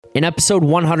In episode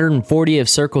 140 of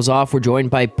Circles Off, we're joined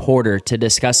by Porter to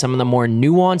discuss some of the more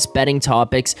nuanced betting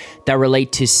topics that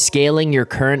relate to scaling your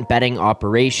current betting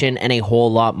operation and a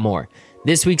whole lot more.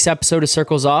 This week's episode of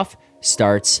Circles Off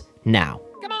starts now.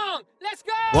 Come on, let's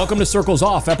go! Welcome to Circles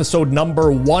Off, episode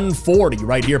number 140,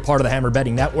 right here, part of the Hammer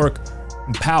Betting Network,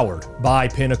 empowered by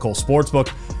Pinnacle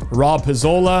Sportsbook. Rob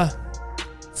Pizzola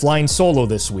flying solo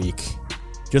this week.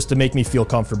 Just to make me feel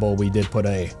comfortable, we did put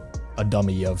a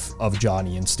dummy of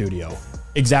Johnny in studio.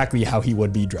 Exactly how he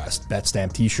would be dressed. Bet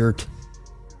Stamp t-shirt,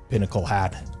 Pinnacle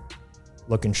hat,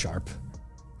 looking sharp.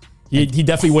 He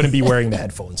definitely wouldn't be wearing the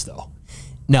headphones though.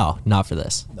 No, not for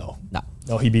this.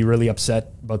 No, he'd be really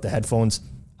upset about the headphones.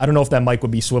 I don't know if that mic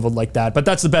would be swiveled like that, but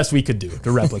that's the best we could do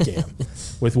to replicate him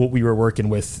with what we were working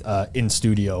with in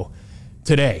studio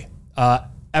today.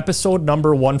 Episode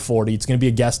number 140. It's going to be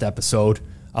a guest episode.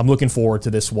 I'm looking forward to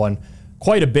this one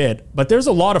quite a bit, but there's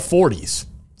a lot of 40s,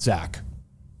 Zach.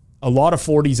 A lot of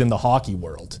 40s in the hockey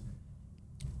world.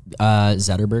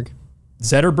 Zetterberg?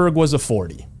 Zetterberg was a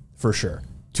 40, for sure.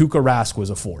 Tuukka Rask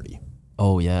was a 40.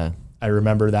 Oh, yeah. I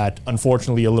remember that,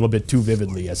 unfortunately, a little bit too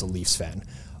vividly as a Leafs fan.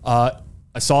 I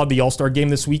saw the All-Star game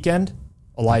this weekend,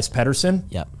 Elias Pettersson.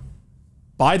 Yep.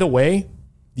 By the way,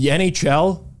 the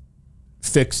NHL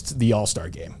fixed the All-Star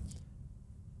game.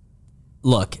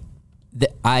 Look,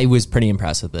 I was pretty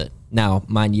impressed with it. Now,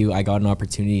 mind you, I got an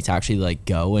opportunity to actually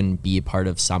go and be a part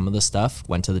of some of the stuff.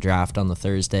 Went to the draft on the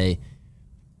Thursday.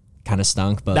 Kind of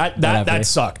stunk, but that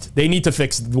sucked. They need to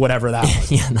fix whatever that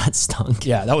was. Yeah, that stunk.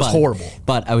 Yeah, that was horrible.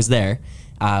 But I was there.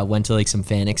 Went to some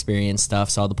fan experience stuff.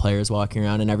 Saw the players walking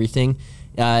around and everything.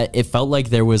 It felt like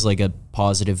there was a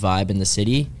positive vibe in the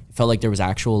city. It felt like there was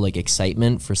actual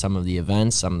excitement for some of the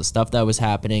events, some of the stuff that was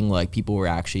happening. People were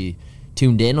actually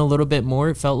tuned in a little bit more.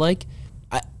 It felt like.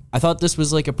 I thought this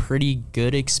was a pretty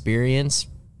good experience,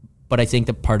 but I think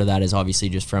that part of that is obviously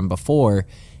just from before,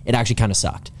 it actually kind of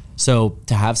sucked. So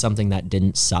to have something that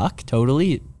didn't suck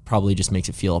totally, it probably just makes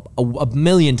it feel a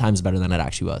million times better than it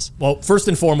actually was. Well, first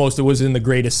and foremost, it was in the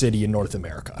greatest city in North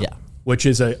America. Yeah. Which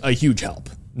is a huge help.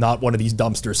 Not one of these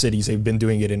dumpster cities. They've been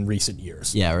doing it in recent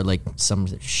years. Yeah, or some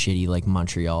shitty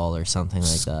Montreal or something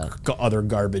like that. Other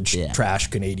garbage, trash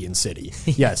Canadian city.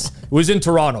 Yes, it was in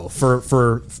Toronto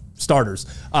for starters.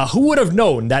 Who would have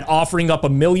known that offering up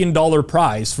 $1 million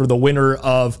prize for the winner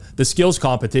of the skills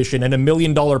competition and $1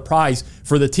 million prize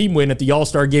for the team win at the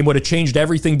All-Star game would have changed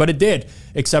everything, but it did,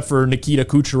 except for Nikita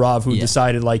Kucherov, who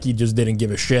decided he just didn't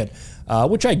give a shit,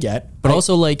 which I get. But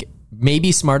also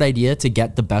maybe smart idea to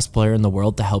get the best player in the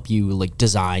world to help you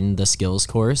design the skills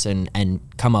course and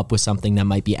come up with something that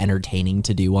might be entertaining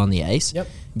to do on the ice. Yep.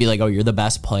 Be oh, you're the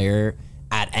best player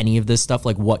at any of this stuff.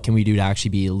 What can we do to actually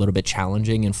be a little bit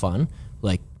challenging and fun?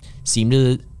 Seemed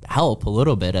to help a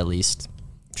little bit at least.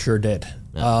 Sure did.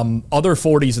 Yeah. Other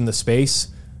 40s in the space.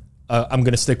 I'm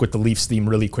going to stick with the Leafs theme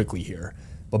really quickly here.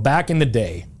 But back in the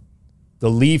day, the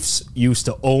Leafs used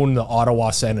to own the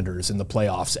Ottawa Senators in the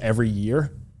playoffs every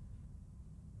year.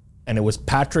 And it was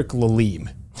Patrick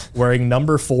Lalime wearing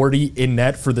number 40 in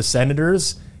net for the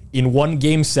Senators. In one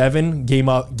Game 7, gave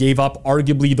up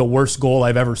arguably the worst goal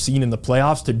I've ever seen in the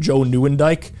playoffs to Joe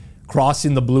Nieuwendyk,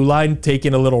 crossing the blue line,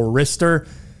 taking a little wrister.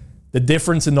 The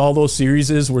difference in all those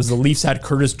series was the Leafs had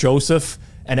Curtis Joseph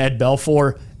and Ed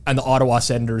Belfour, and the Ottawa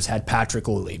Senators had Patrick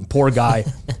Lalime. Poor guy.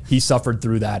 He suffered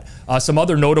through that. Some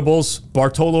other notables,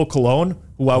 Bartolo Colon,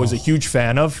 who I was a huge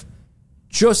fan of,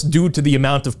 just due to the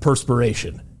amount of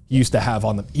perspiration he used to have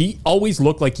on them. He always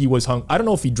looked like he was hung. I don't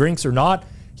know if he drinks or not.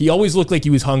 He always looked like he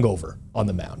was hungover on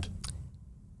the mound.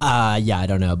 Yeah, I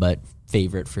don't know, but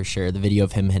favorite for sure. The video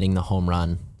of him hitting the home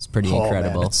run is pretty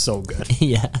incredible. Man, it's so good.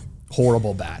 Yeah.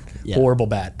 Horrible bat. Yeah. Horrible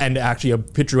bat. And actually a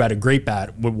pitcher who had a great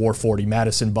bat wore 40,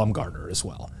 Madison Bumgarner as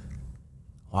well.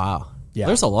 Wow. Yeah.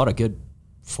 There's a lot of good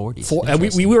 40s.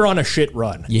 And we were on a shit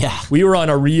run. Yeah. We were on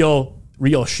a real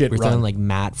shit We're run. throwing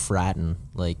Matt Fratton.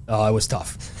 Oh, it was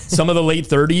tough. Some of the late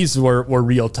 30s were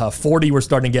real tough. 40, we're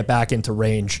starting to get back into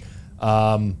range.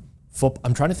 I'm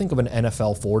trying to think of an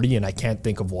NFL 40, and I can't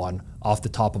think of one off the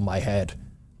top of my head.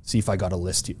 See if I got a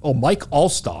list here. Oh, Mike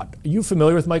Alstott. Are you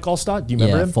familiar with Mike Alstott? Do you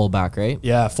remember him? Fullback, right?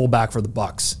 Yeah, fullback for the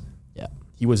Bucks. Yeah.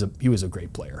 He was a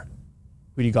great player.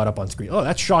 Who do you got up on screen? Oh,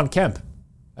 that's Sean Kemp.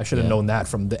 I should have known that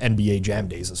from the NBA Jam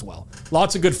days as well.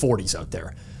 Lots of good 40s out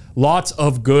there. Lots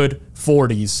of good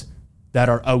 40s that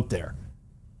are out there.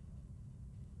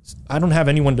 I don't have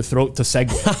anyone to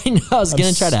segue. I know. I was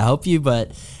going to try to help you,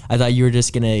 but I thought you were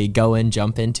just going to go and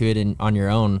jump into it on your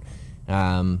own.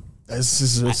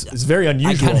 It's very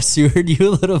unusual. I kind of sewered you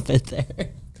a little bit there.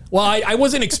 Well, I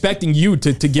wasn't expecting you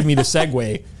to give me the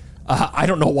segue. I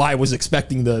don't know why I was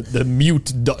expecting the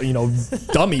mute,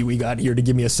 dummy we got here to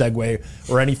give me a segue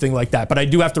or anything like that. But I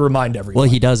do have to remind everyone. Well,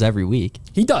 he does every week.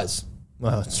 He does.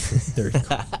 Well, that's true. There you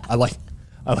go. I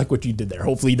like what you did there.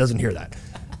 Hopefully he doesn't hear that.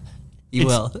 He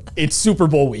will. It's Super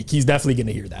Bowl week. He's definitely going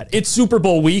to hear that. It's Super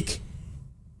Bowl week.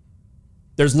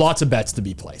 There's lots of bets to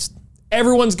be placed.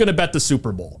 Everyone's going to bet the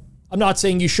Super Bowl. I'm not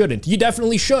saying you shouldn't. You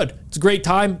definitely should. It's a great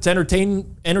time. It's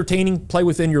entertaining, play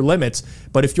within your limits.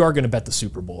 But if you are going to bet the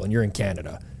Super Bowl and you're in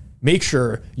Canada, make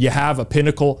sure you have a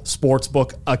Pinnacle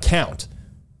Sportsbook account,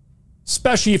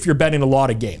 especially if you're betting a lot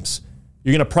of games.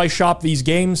 You're going to price shop these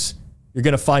games. You're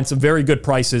going to find some very good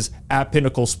prices at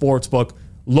Pinnacle Sportsbook.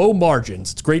 Low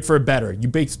margins. It's great for a bettor. You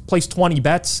place 20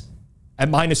 bets at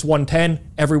minus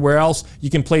 110. Everywhere else, you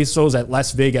can place those at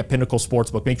less vig at Pinnacle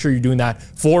Sportsbook. Make sure you're doing that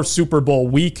for Super Bowl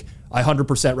week. I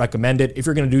 100% recommend it. If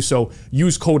you're going to do so,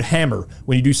 use code HAMMER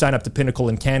when you do sign up to Pinnacle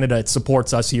in Canada. It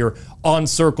supports us here on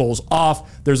Circles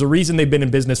Off. There's a reason they've been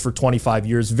in business for 25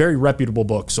 years. Very reputable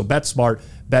book. So bet smart,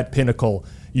 bet Pinnacle,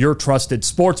 your trusted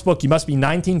sportsbook. You must be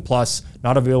 19 plus,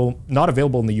 not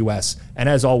available in the U.S. And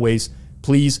as always,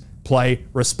 please play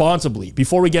responsibly.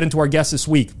 Before we get into our guest this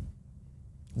week,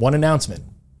 one announcement.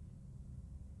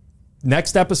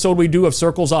 Next episode we do of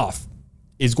Circles Off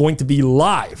is going to be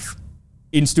live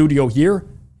in studio here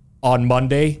on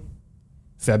Monday,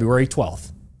 February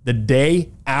 12th, the day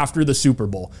after the Super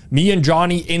Bowl. Me and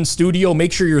Johnny in studio.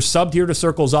 Make sure you're subbed here to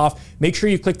Circles Off. Make sure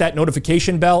you click that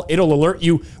notification bell. It'll alert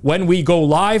you when we go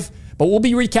live. But we'll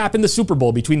be recapping the Super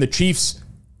Bowl between the Chiefs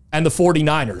and the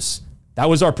 49ers. That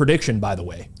was our prediction, by the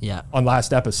way. Yeah. On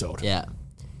last episode. Yeah.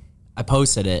 I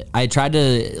posted it. I tried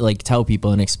to tell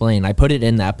people and explain. I put it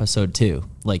in the episode too.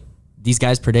 These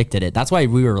guys predicted it. That's why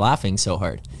we were laughing so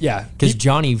hard. Yeah. Because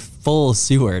Johnny full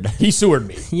sewered. He sewered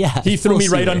me. Yeah. He threw me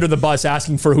right under the bus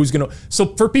asking for who's going to.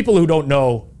 So for people who don't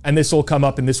know, and this will come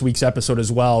up in this week's episode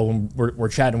as well when we're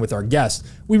chatting with our guests,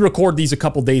 we record these a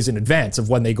couple days in advance of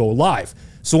when they go live.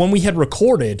 So when we had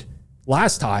recorded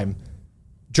last time,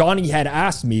 Johnny had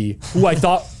asked me who I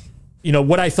thought,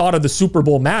 what I thought of the Super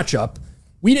Bowl matchup.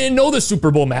 We didn't know the Super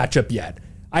Bowl matchup yet.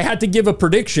 I had to give a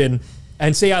prediction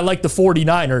and say I like the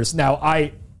 49ers. Now,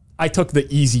 I took the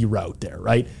easy route there,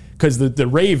 right? Because the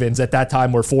Ravens at that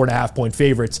time were 4.5-point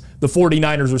favorites. The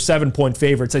 49ers were 7-point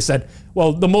favorites. I said,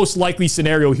 well, the most likely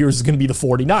scenario here is going to be the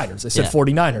 49ers. I said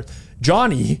 49ers.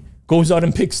 Johnny goes out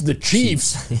and picks the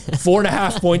Chiefs,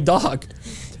 4.5-point dog.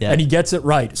 Yeah. And he gets it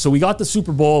right. So we got the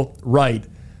Super Bowl right.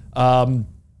 I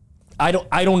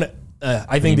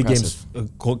think the game's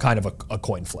kind of a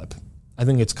coin flip. I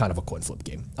think it's kind of a coin flip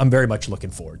game. I'm very much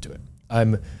looking forward to it.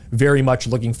 I'm very much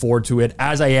looking forward to it,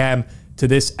 as I am to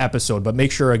this episode. But make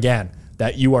sure, again,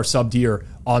 that you are subbed here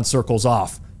on Circles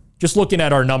Off. Just looking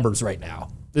at our numbers right now,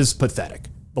 this is pathetic.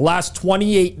 The last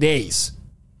 28 days,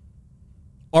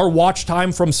 our watch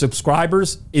time from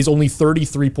subscribers is only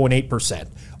 33.8%.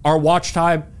 Our watch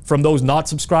time from those not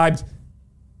subscribed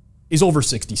is over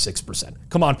 66%.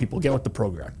 Come on, people, get with the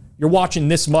program. You're watching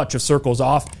this much of Circles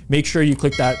Off. Make sure you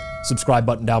click that subscribe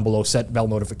button down below, set bell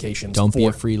notifications. Don't be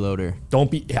a freeloader.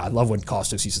 I love when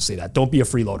Costas used to say that. Don't be a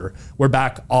freeloader. We're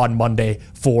back on Monday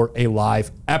for a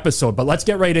live episode, but let's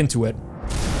get right into it.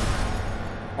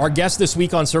 Our guest this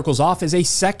week on Circles Off is a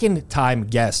second-time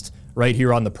guest right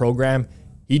here on the program.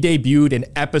 He debuted in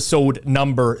episode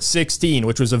number 16,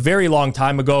 which was a very long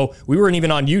time ago. We weren't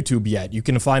even on YouTube yet. You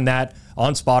can find that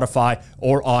on Spotify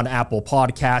or on Apple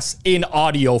Podcasts in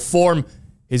audio form.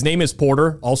 His name is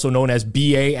Porter, also known as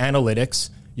BA Analytics.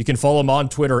 You can follow him on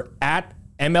Twitter at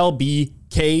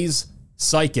MLBK's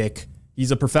Psychic.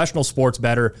 He's a professional sports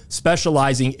bettor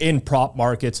specializing in prop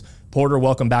markets. Porter,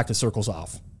 welcome back to Circles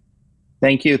Off.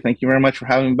 Thank you. Thank you very much for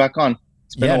having me back on.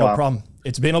 It's been a while. No problem.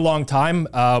 It's been a long time.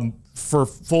 For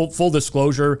full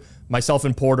disclosure, myself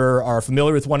and Porter are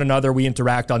familiar with one another. We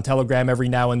interact on Telegram every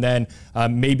now and then,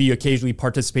 maybe occasionally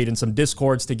participate in some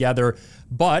Discords together.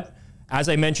 But as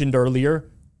I mentioned earlier,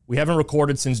 we haven't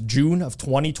recorded since June of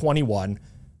 2021.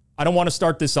 I don't want to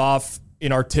start this off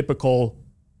in our typical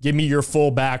give me your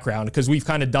full background, because we've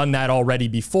kind of done that already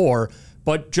before.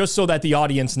 But just so that the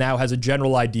audience now has a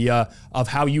general idea of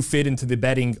how you fit into the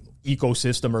betting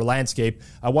ecosystem or landscape,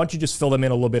 I want you to just fill them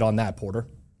in a little bit on that, Porter.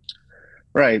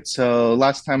 Right. So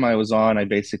last time I was on, I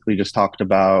basically just talked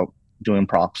about doing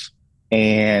props.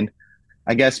 And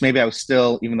I guess maybe I was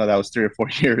still, even though that was 3 or 4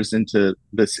 years into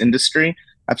this industry,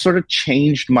 I've sort of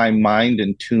changed my mind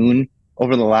and tune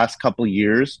over the last couple of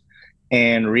years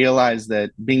and realized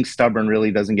that being stubborn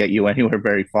really doesn't get you anywhere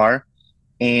very far.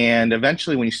 And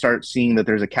eventually when you start seeing that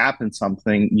there's a cap in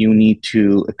something, you need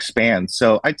to expand.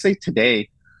 So I'd say today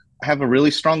I have a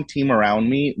really strong team around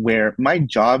me where my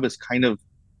job is kind of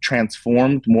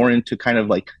transformed more into kind of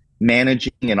like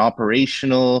managing and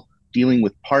operational, dealing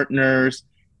with partners.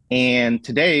 And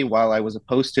today, while I was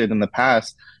opposed to it in the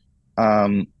past,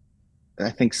 I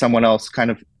think someone else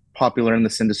kind of popular in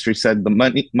this industry said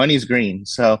the money's green.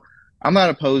 So I'm not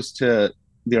opposed to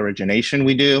the origination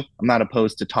we do. I'm not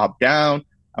opposed to top down.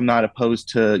 I'm not opposed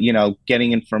to,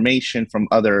 getting information from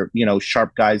other,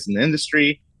 sharp guys in the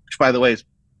industry, which by the way is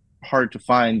hard to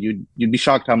find. You'd be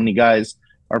shocked how many guys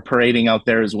are parading out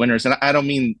there as winners. And I don't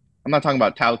mean, I'm not talking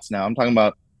about touts now. I'm talking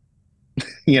about,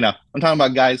 I'm talking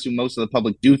about guys who most of the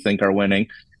public do think are winning.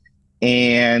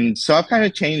 And so I've kind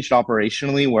of changed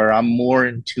operationally where I'm more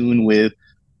in tune with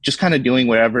just kind of doing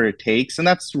whatever it takes. And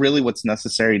that's really what's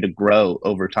necessary to grow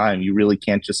over time. You really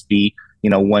can't just be,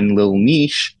 one little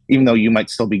niche, even though you might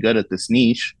still be good at this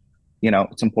niche.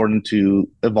 It's important to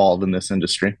evolve in this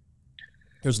industry.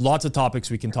 There's lots of topics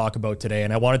we can talk about today,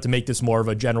 and I wanted to make this more of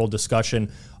a general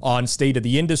discussion on state of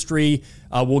the industry.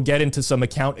 We'll get into some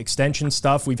account extension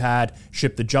stuff. We've had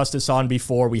Ship the Justice on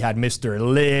before. We had Mr.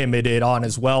 Limited on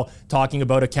as well, talking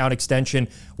about account extension.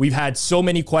 We've had so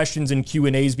many questions in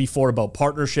Q&As before about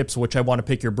partnerships, which I want to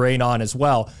pick your brain on as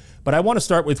well. But I want to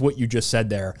start with what you just said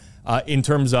there in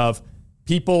terms of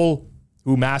people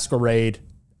who masquerade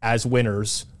as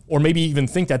winners, or maybe even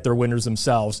think that they're winners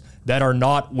themselves, that are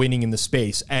not winning in the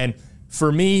space. And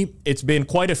for me, it's been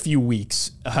quite a few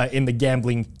weeks in the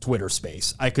gambling Twitter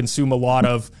space. I consume a lot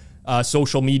of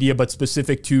social media, but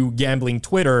specific to gambling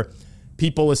Twitter,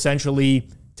 people essentially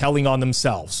telling on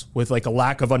themselves with like a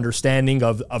lack of understanding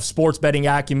of sports betting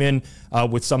acumen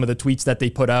with some of the tweets that they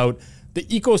put out. The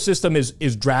ecosystem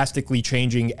is drastically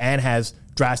changing and has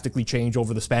drastically changed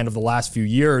over the span of the last few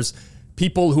years.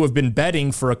 People who have been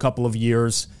betting for a couple of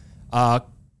years,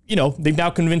 they've now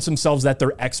convinced themselves that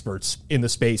they're experts in the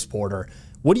space, Porter.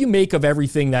 What do you make of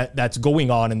everything that's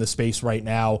going on in the space right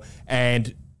now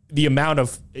and the amount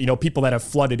of, people that have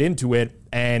flooded into it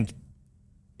and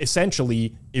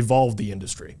essentially evolved the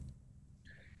industry?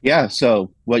 Yeah,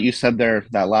 so what you said there,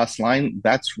 that last line,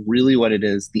 that's really what it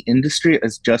is. The industry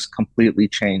has just completely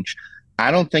changed.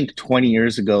 I don't think 20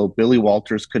 years ago, Billy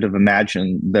Walters could have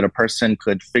imagined that a person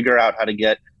could figure out how to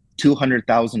get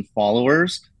 200,000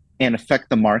 followers and affect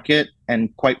the market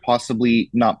and quite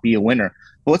possibly not be a winner.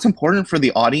 But what's important for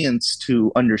the audience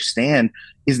to understand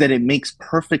is that it makes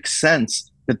perfect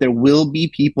sense that there will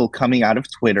be people coming out of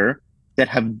Twitter that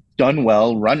have done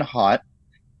well, run hot,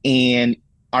 and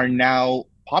are now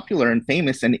popular and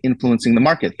famous and influencing the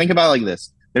market. Think about it like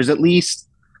this. There's at least,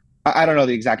 I don't know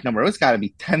the exact number, it's got to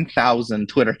be 10,000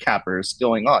 Twitter cappers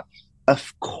going on.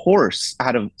 Of course,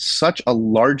 out of such a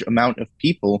large amount of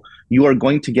people, you are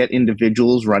going to get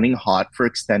individuals running hot for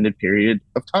extended period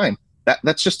of time.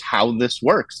 That's just how this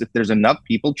works. If there's enough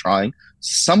people trying,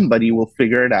 somebody will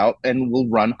figure it out and will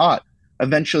run hot.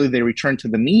 Eventually they return to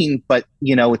the mean, but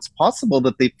it's possible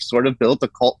that they've sort of built a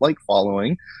cult-like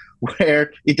following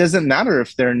where it doesn't matter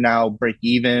if they're now break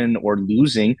even or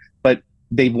losing, but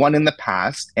they've won in the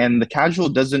past and the casual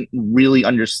doesn't really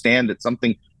understand that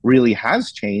something really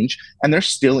has changed and they're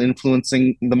still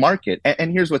influencing the market.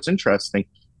 And here's what's interesting.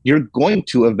 You're going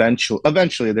to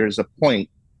eventually there's a point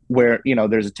where,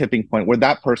 there's a tipping point where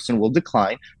that person will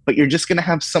decline, but you're just going to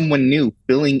have someone new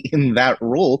filling in that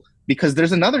role because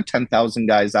there's another 10,000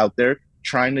 guys out there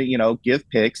trying to, give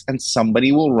picks and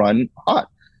somebody will run hot.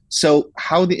 So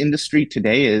how the industry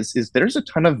today is there's a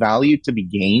ton of value to be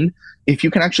gained if you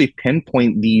can actually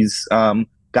pinpoint these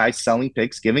guys selling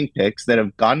picks, giving picks that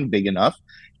have gotten big enough,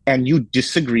 and you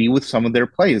disagree with some of their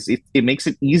plays. It makes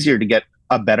it easier to get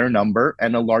a better number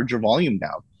and a larger volume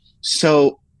down.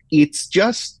 So it's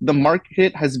just the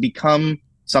market has become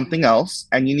something else,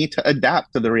 and you need to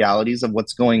adapt to the realities of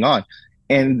what's going on.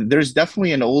 And there's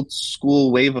definitely an old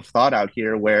school wave of thought out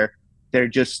here where they're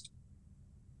just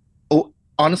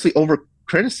honestly over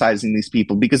criticizing these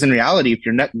people, because in reality, if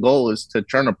your net goal is to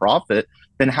turn a profit,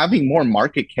 then having more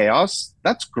market chaos,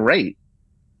 that's great.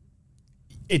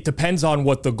 It depends on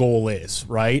what the goal is,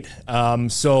 right?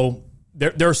 So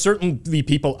there are certainly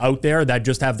people out there that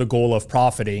just have the goal of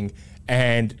profiting,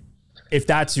 and if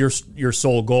that's your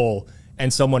sole goal,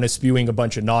 and someone is spewing a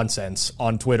bunch of nonsense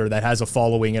on Twitter that has a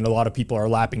following and a lot of people are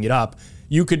lapping it up,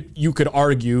 you could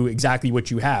argue exactly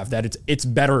what you have, that it's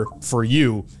better for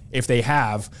you if they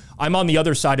have. I'm on the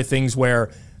other side of things where,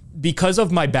 because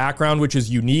of my background, which is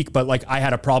unique, but like I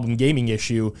had a problem gaming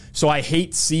issue, so I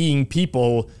hate seeing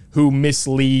people who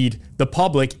mislead the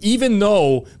public, even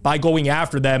though by going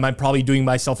after them, I'm probably doing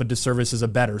myself a disservice as a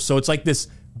bettor. So it's like this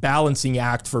balancing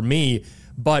act for me.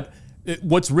 But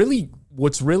what's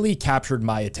really captured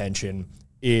my attention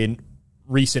in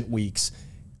recent weeks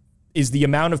is the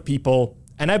amount of people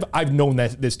and I've known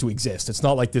this to exist. It's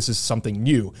not like this is something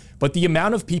new, but the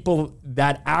amount of people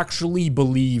that actually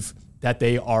believe that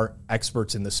they are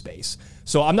experts in the space.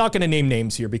 So I'm not going to name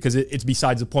names here because it's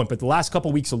besides the point, but the last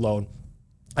couple weeks alone,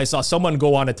 I saw someone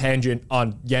go on a tangent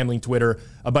on gambling Twitter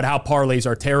about how parlays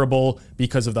are terrible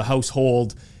because of the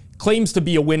household, claims to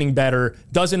be a winning bettor,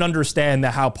 doesn't understand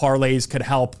that how parlays could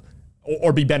help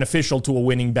or be beneficial to a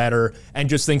winning bettor, and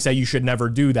just thinks that you should never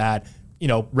do that.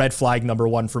 Red flag number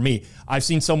one for me. I've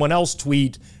seen someone else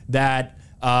tweet that,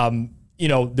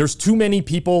 there's too many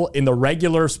people in the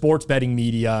regular sports betting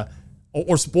media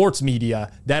or sports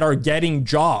media that are getting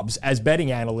jobs as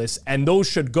betting analysts, and those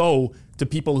should go to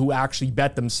people who actually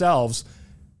bet themselves,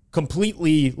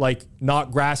 completely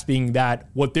not grasping that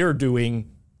what they're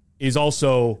doing is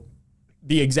also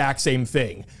the exact same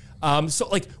thing.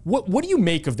 So what do you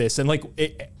make of this? And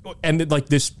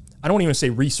this, I don't even say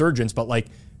resurgence, but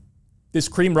this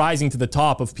cream rising to the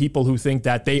top of people who think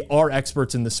that they are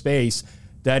experts in the space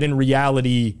that in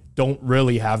reality don't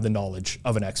really have the knowledge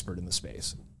of an expert in the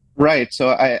space. Right. So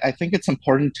I think it's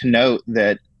important to note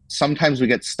that sometimes we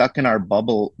get stuck in our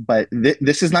bubble, but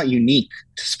this is not unique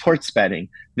to sports betting.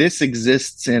 This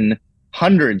exists in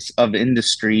hundreds of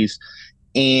industries.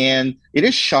 And it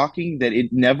is shocking that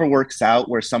it never works out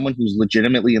where someone who's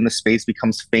legitimately in the space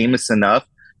becomes famous enough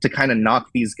to kind of knock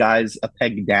these guys a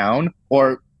peg down,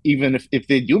 or even if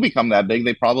they do become that big,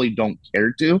 they probably don't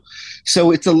care to. So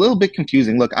it's a little bit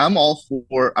confusing. Look, I'm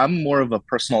more of a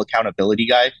personal accountability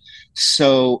guy.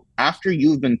 So after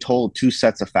you've been told two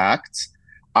sets of facts,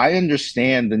 I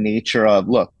understand the nature of,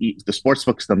 look, the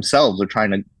sportsbooks themselves are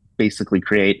trying to basically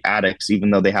create addicts,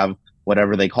 even though they have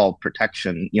whatever they call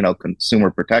protection,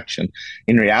 consumer protection.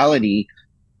 In reality,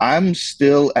 I'm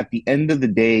still, at the end of the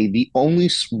day, the only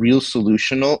real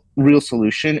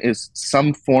solution is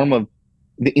some form of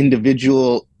the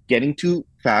individual getting to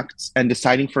facts and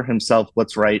deciding for himself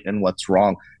what's right and what's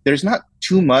wrong. There's not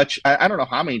too much. I don't know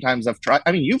how many times I've tried.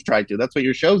 I mean, you've tried to. That's what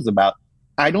your show's about.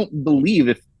 I don't believe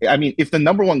if the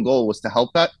number one goal was to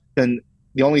help that, then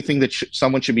the only thing that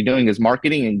someone should be doing is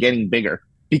marketing and getting bigger.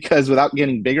 Because without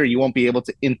getting bigger, you won't be able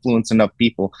to influence enough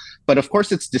people. But of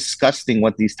course, it's disgusting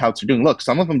what these touts are doing. Look,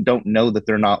 some of them don't know that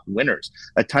they're not winners.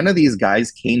 A ton of these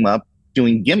guys came up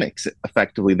doing gimmicks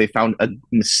effectively. They found a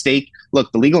mistake.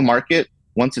 Look, the legal market,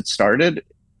 once it started,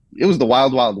 it was the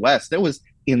wild, wild west. There was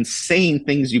insane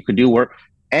things you could do where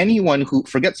anyone who,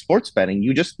 forget sports betting,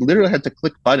 you just literally had to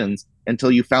click buttons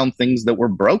until you found things that were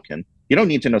broken. You don't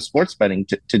need to know sports betting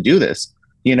to do this.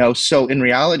 So in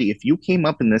reality, if you came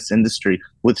up in this industry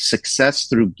with success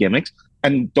through gimmicks,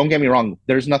 and don't get me wrong,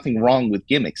 there's nothing wrong with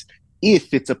gimmicks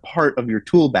if it's a part of your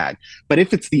tool bag. But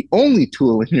if it's the only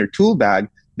tool in your tool bag,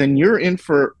 then you're in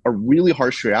for a really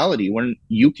harsh reality. When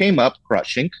you came up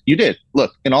crushing, you did.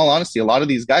 Look, in all honesty, a lot of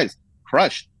these guys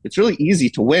crushed. It's really easy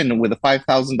to win with a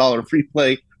 $5,000 free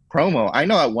play promo. I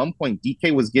know at one point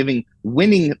DK was giving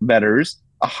winning bettors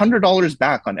 $100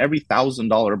 back on every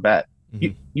 $1,000 bet.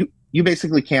 Mm-hmm. You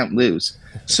basically can't lose.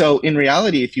 So in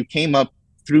reality, if you came up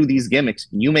through these gimmicks,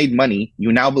 you made money,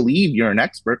 you now believe you're an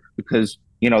expert because,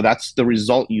 that's the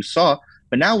result you saw.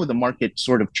 But now with the market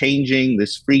sort of changing,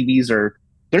 these freebies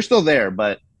they're still there,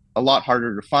 but a lot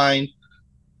harder to find.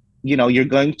 You're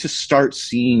going to start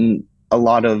seeing a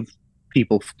lot of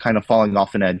people kind of falling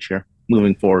off an edge here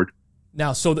moving forward.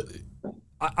 Now,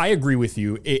 I agree with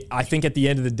you. I think at the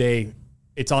end of the day,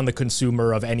 it's on the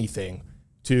consumer of anything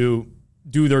to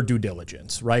do their due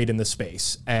diligence, right, in the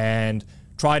space and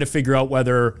try to figure out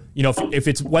whether,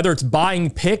 whether it's buying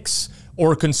picks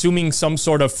or consuming some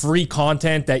sort of free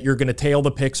content that you're going to tail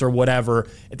the picks or whatever.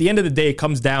 At the end of the day, it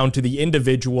comes down to the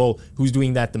individual who's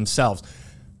doing that themselves.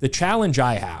 The challenge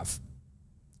I have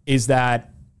is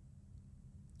that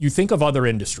you think of other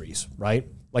industries, right?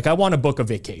 Like I want to book a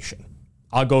vacation.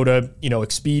 I'll go to,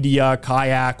 Expedia,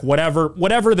 Kayak,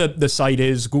 whatever the site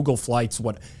is, Google Flights,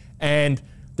 and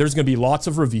there's going to be lots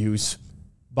of reviews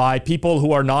by people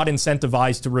who are not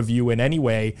incentivized to review in any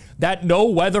way, that know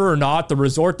whether or not the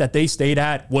resort that they stayed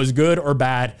at was good or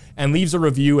bad, and leaves a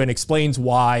review and explains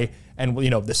why. And,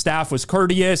 the staff was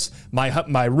courteous.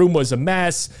 My room was a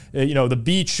mess. The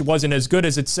beach wasn't as good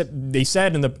as they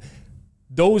said. And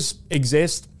those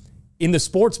exist in the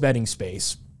sports betting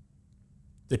space.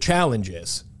 The challenge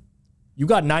is you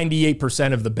got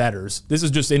 98% of the bettors. This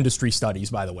is just industry studies,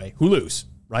 by the way, who lose,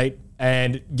 right?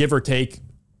 And give or take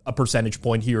a percentage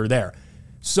point here or there.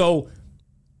 So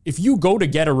if you go to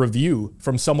get a review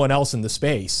from someone else in the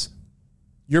space,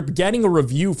 you're getting a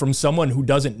review from someone who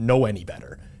doesn't know any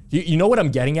better. You know what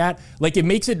I'm getting at? It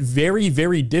makes it very,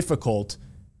 very difficult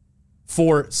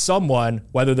for someone,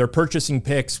 whether they're purchasing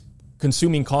picks,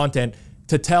 consuming content,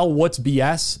 to tell what's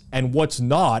BS and what's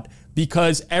not,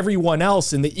 because everyone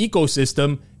else in the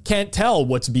ecosystem can't tell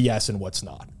what's BS and what's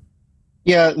not.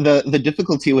 Yeah, the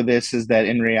difficulty with this is that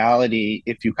in reality,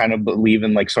 if you kind of believe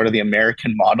in like sort of the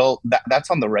American model,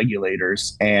 that's on the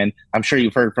regulators. And I'm sure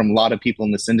you've heard from a lot of people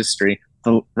in this industry,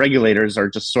 the regulators are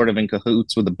just sort of in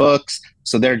cahoots with the books.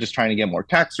 So they're just trying to get more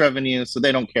tax revenue. So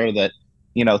they don't care that,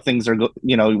 things are,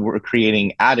 we're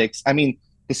creating addicts. I mean,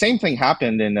 the same thing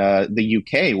happened in the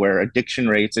UK where addiction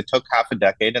rates, it took half a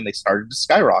decade and they started to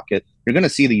skyrocket. You're going to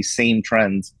see these same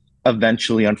trends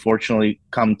eventually, unfortunately,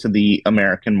 come to the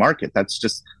American market. That's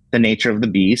just the nature of the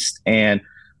beast. And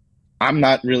I'm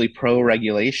not really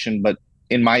pro-regulation, but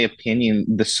in my opinion,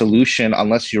 the solution,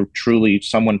 unless you're truly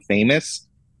someone famous,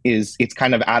 is it's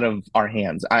kind of out of our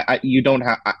hands. I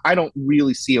don't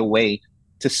really see a way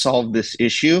to solve this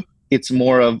issue. It's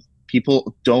more of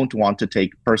people don't want to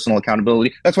take personal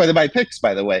accountability. That's why they buy picks,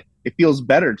 by the way. It feels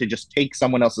better to just take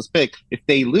someone else's pick. If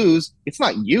they lose, it's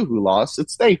not you who lost,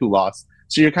 it's they who lost.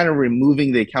 So you're kind of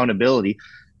removing the accountability.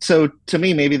 So to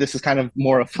me, maybe this is kind of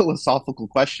more a philosophical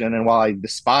question. And while I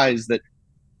despise that,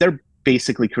 they're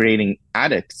basically creating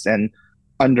addicts. And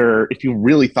if you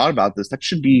really thought about this, that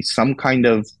should be some kind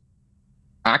of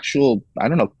actual, I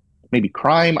don't know, maybe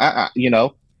crime.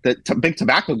 Big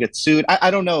Tobacco gets sued. I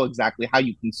don't know exactly how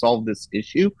you can solve this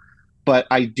issue, but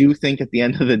I do think at the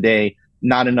end of the day,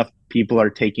 not enough people are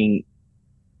taking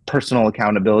personal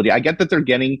accountability. I get that they're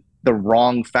getting the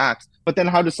wrong facts, but then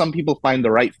how do some people find the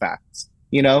right facts?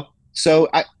 So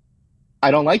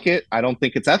I don't like it. I don't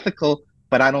think it's ethical,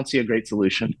 but I don't see a great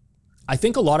solution. I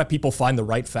think a lot of people find the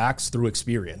right facts through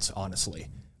experience, honestly.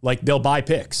 Like they'll buy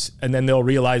picks and then they'll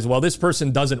realize, well, this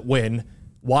person doesn't win.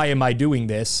 Why am I doing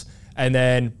this? And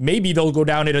then maybe they'll go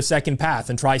down in a second path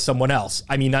and try someone else.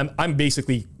 I mean, I'm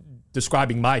basically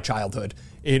describing my childhood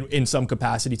in some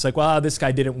capacity. It's like, well, this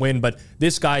guy didn't win, but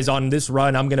this guy's on this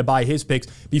run. I'm going to buy his picks,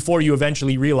 before you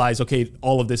eventually realize, okay,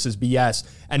 all of this is BS.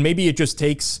 And maybe it just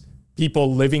takes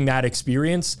people living that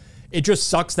experience. It just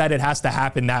sucks that it has to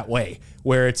happen that way,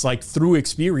 where it's like through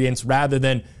experience rather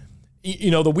than,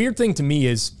 the weird thing to me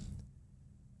is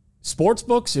sports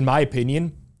books, in my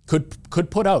opinion, could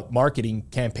put out marketing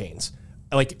campaigns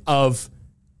like of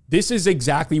this is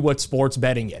exactly what sports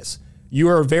betting is. You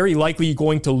are very likely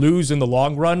going to lose in the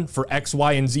long run for X,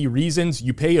 Y, and Z reasons.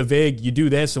 You pay a VIG, you do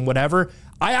this and whatever.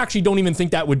 I actually don't even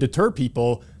think that would deter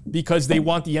people because they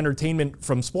want the entertainment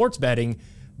from sports betting.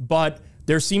 But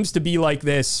there seems to be like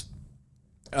this,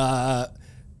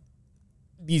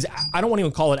 these, I don't want to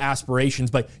even call it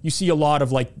aspirations, but you see a lot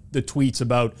of like the tweets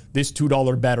about this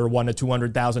 $2 better won a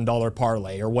 $200,000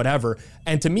 parlay or whatever.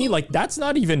 And to me, like that's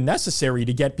not even necessary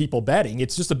to get people betting.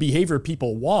 It's just a behavior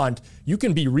people want. You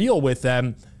can be real with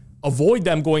them, avoid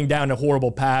them going down a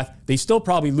horrible path. They still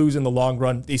probably lose in the long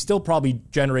run. They still probably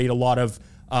generate a lot of,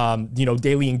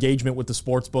 daily engagement with the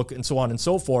sports book and so on and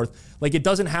so forth. Like it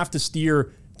doesn't have to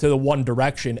steer to the one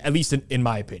direction, at least in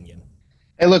my opinion.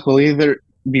 Hey, look, we'll either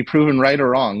be proven right or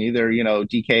wrong. Either,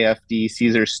 DKFD,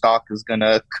 Caesar stock is going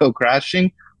to go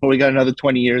crashing, or we got another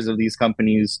 20 years of these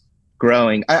companies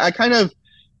growing. I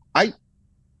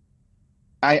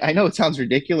know it sounds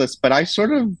ridiculous, but I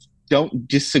sort of don't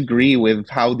disagree with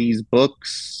how these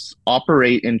books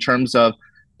operate in terms of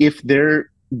if their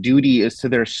duty is to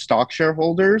their stock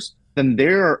shareholders, then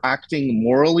they're acting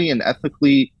morally and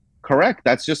ethically correct.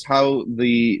 That's just how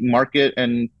the market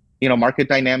and, market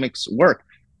dynamics work.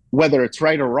 Whether it's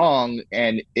right or wrong,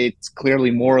 and it's clearly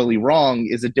morally wrong,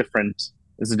 is a different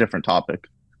topic.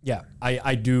 Yeah,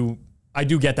 I do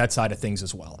get that side of things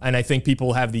as well, and I think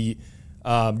people have the,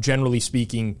 generally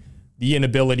speaking, the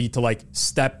inability to like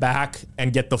step back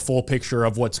and get the full picture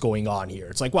of what's going on here.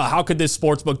 It's like, well, how could this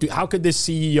sportsbook do? How could this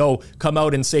CEO come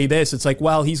out and say this? It's like,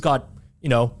 well, he's got,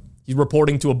 he's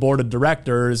reporting to a board of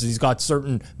directors. He's got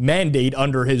certain mandate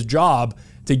under his job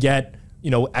to get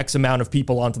X amount of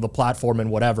people onto the platform and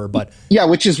whatever. But yeah,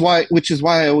 which is why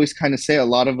I always kind of say a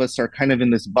lot of us are kind of in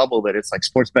this bubble that it's like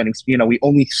sports betting, we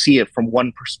only see it from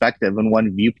one perspective and one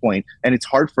viewpoint, and it's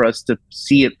hard for us to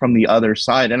see it from the other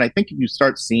side. And I think if you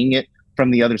start seeing it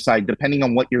from the other side, depending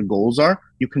on what your goals are,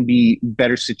 you can be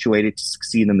better situated to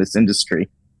succeed in this industry.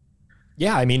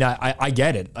 Yeah, I mean, I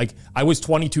get it. Like, I was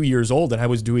 22 years old and I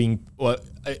was doing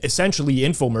essentially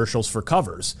infomercials for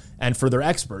covers and for their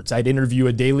experts. I'd interview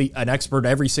an expert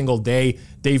every single day.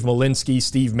 Dave Malinsky,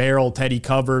 Steve Merrill, Teddy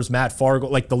Covers, Matt Fargo,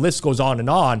 like the list goes on.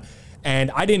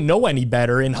 And I didn't know any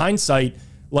better. In hindsight,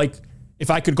 like if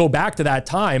I could go back to that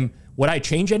time, would I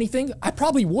change anything? I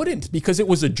probably wouldn't, because it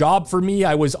was a job for me.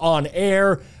 I was on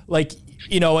air. Like,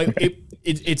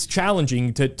 it's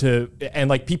challenging to and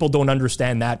like people don't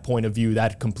understand that point of view,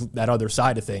 that other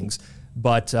side of things.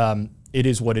 but it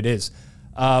is what it is.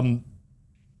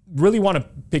 Really want to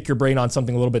pick your brain on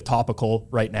something a little bit topical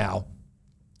right now,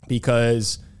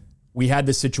 because we had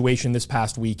this situation this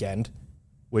past weekend,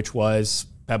 which was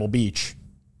Pebble Beach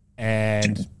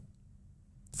and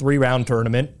 3-round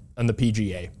tournament on the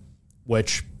PGA,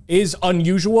 which is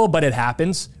unusual, but it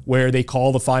happens where they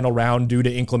call the final round due to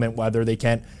inclement weather. They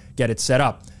can't get it set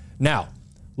up. Now,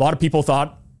 a lot of people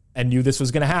thought and knew this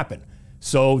was going to happen.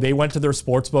 So they went to their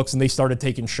sports books and they started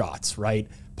taking shots, right?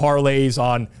 Parlays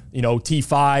on,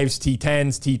 T5s,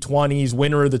 T10s, T20s,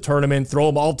 winner of the tournament, throw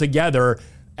them all together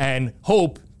and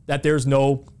hope that there's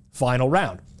no final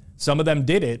round. Some of them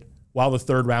did it while the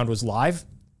third round was live.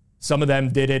 Some of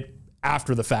them did it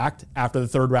after the fact, after the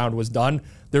third round was done.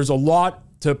 There's a lot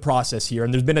to process here,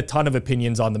 and there's been a ton of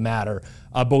opinions on the matter,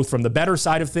 both from the better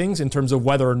side of things in terms of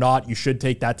whether or not you should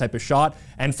take that type of shot,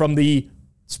 and from the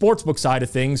sportsbook side of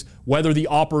things, whether the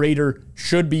operator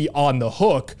should be on the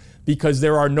hook because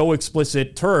there are no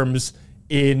explicit terms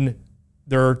in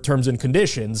their terms and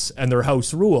conditions and their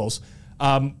house rules.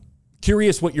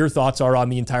 Curious what your thoughts are on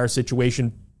the entire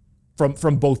situation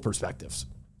from both perspectives.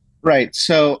 Right.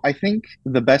 So I think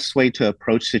the best way to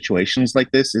approach situations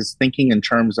like this is thinking in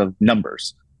terms of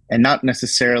numbers and not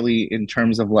necessarily in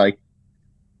terms of like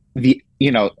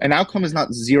an outcome is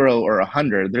not 0 or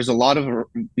 100. There's a lot of,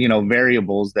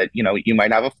 variables that, you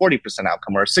might have a 40%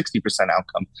 outcome or a 60%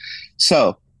 outcome.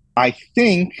 So I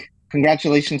think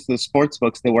congratulations to the sports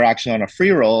books that were actually on a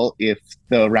free roll if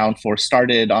the round 4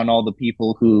 started on all the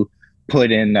people who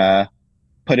put in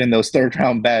those third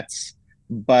round bets.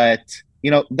 But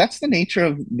that's the nature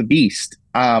of the beast.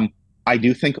 I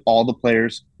do think all the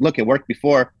players look, it worked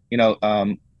before,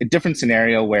 a different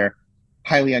scenario where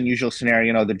highly unusual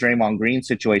scenario, the Draymond Green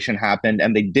situation happened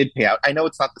and they did pay out. I know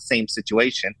it's not the same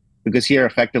situation because here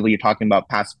effectively you're talking about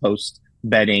post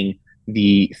betting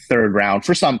the third round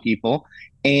for some people.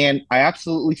 And I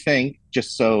absolutely think,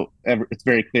 just so it's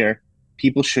very clear,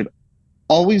 people should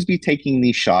always be taking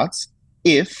these shots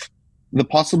if the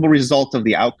possible result of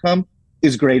the outcome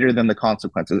is greater than the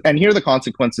consequences. And here the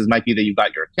consequences might be that you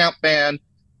got your account banned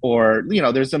or,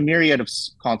 there's a myriad of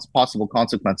possible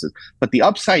consequences. But the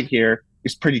upside here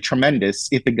is pretty tremendous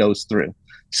if it goes through.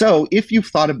 So if you've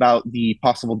thought about the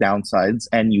possible downsides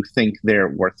and you think they're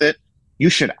worth it, you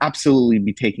should absolutely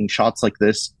be taking shots like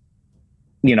this,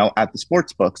 at the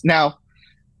sports books. Now,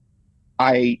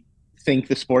 I think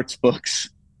the sports books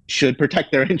should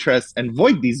protect their interests and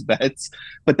void these bets,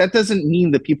 but that doesn't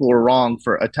mean that people are wrong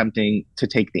for attempting to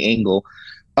take the angle.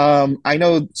 I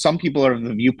know some people are of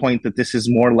the viewpoint that this is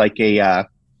more like a,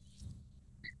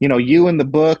 you and the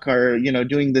book are,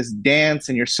 doing this dance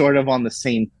and you're sort of on the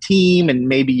same team and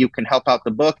maybe you can help out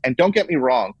the book. And don't get me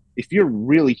wrong, if you're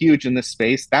really huge in this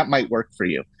space, that might work for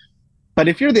you. But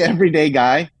if you're the everyday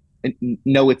guy,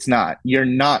 no, it's not. You're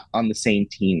not on the same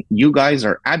team. You guys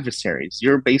are adversaries.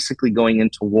 You're basically going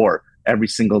into war every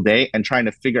single day and trying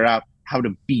to figure out how to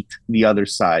beat the other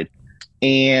side.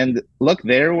 And look,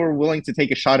 they were willing to take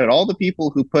a shot at all the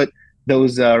people who put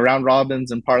those round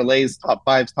robins and parlays, top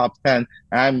 5s, top 10.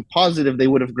 And I'm positive they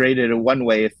would have graded it one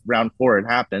way if round 4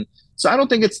 had happened. So I don't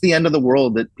think it's the end of the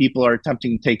world that people are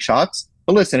attempting to take shots.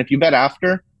 But listen, if you bet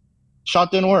after, shot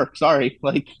didn't work. Sorry.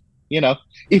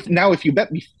 If you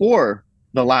bet before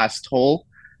the last hole,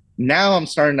 now I'm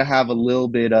starting to have a little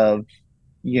bit of,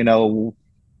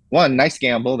 one, nice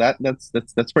gamble.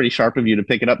 That's pretty sharp of you to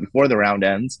pick it up before the round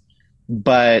ends.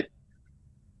 But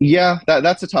yeah,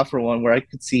 that's a tougher one where I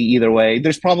could see either way.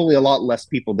 There's probably a lot less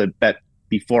people that bet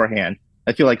beforehand.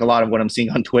 I feel like a lot of what I'm seeing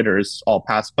on Twitter is all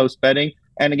post betting.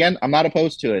 And again, I'm not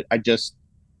opposed to it.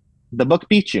 The book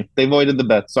beat you. They voided the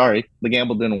bet. Sorry, the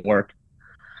gamble didn't work.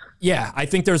 Yeah, I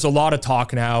think there's a lot of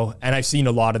talk now, and I've seen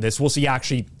a lot of this. We'll see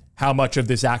actually how much of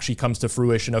this actually comes to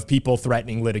fruition of people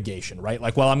threatening litigation, right?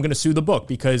 Like, well, I'm going to sue the book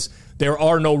because there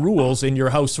are no rules in your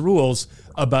house rules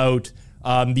about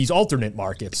these alternate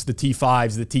markets, the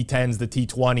T5s, the T10s, the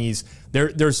T20s.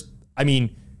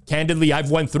 Candidly,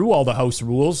 I've went through all the house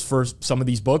rules for some of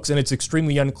these books, and it's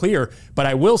extremely unclear. But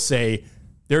I will say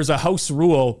there's a house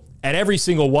rule at every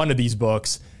single one of these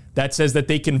books that says that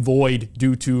they can void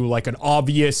due to like an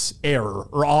obvious error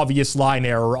or obvious line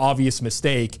error or obvious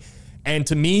mistake. And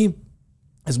to me,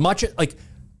 as much as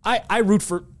I root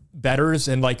for bettors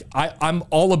and I'm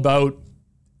all about,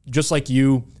 just like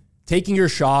you, taking your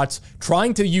shots,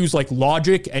 trying to use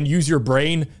logic and use your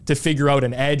brain to figure out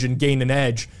an edge and gain an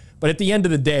edge. But at the end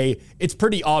of the day, it's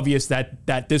pretty obvious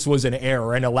that this was an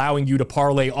error, and allowing you to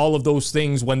parlay all of those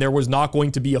things when there was not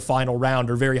going to be a final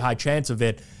round or very high chance of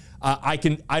it. I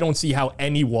don't see how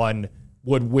anyone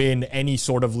would win any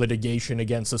sort of litigation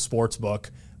against a sports book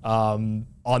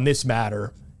on this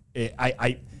matter.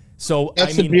 So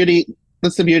That's I the mean, beauty.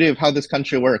 That's the beauty of how this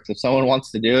country works. If someone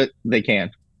wants to do it, they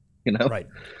can. Right.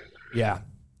 Yeah.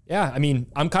 I mean,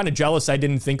 I'm kind of jealous I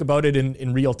didn't think about it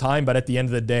in real time, but at the end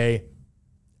of the day,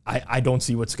 I don't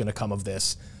see what's going to come of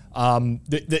this.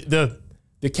 The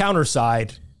counter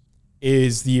side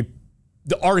is the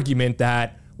argument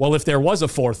that, well, if there was a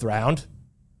fourth round,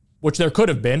 which there could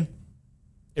have been,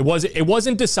 it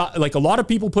wasn't decided. Like, a lot of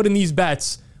people put in these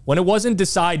bets when it wasn't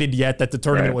decided yet that the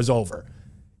tournament was over.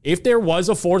 If there was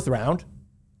a fourth round,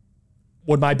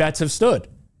 would my bets have stood?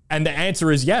 And the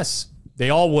answer is yes, they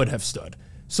all would have stood.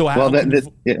 So this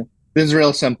is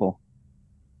real simple.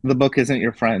 The book isn't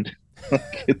your friend.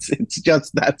 it's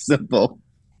just that simple.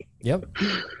 Yep.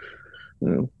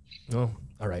 Oh,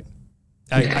 all right.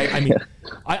 I mean,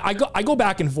 I go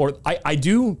back and forth. I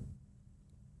do.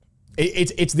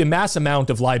 It's the mass amount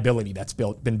of liability that's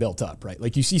been built up, right?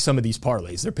 Like, you see some of these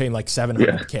parlays, they're paying like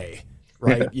 $700K,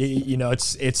 right? Yeah. You know,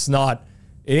 it's not,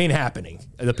 it ain't happening.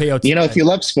 The payouts. You know, if you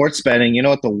love sports betting, you know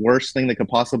what the worst thing that could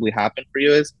possibly happen for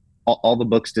you is? All the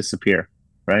books disappear,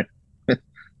 right?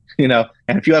 You know,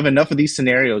 and if you have enough of these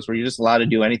scenarios where you're just allowed to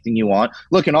do anything you want,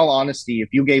 look, in all honesty, if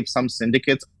you gave some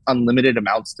syndicates unlimited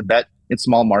amounts to bet in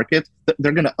small markets,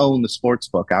 they're going to own the sports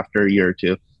book after a year or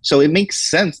two. So it makes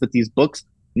sense that these books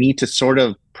need to sort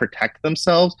of protect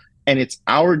themselves. And it's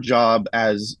our job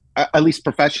as at least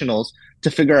professionals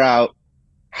to figure out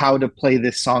how to play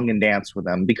this song and dance with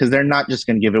them, because they're not just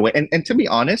going to give it away. And to be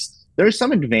honest, there are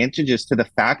some advantages to the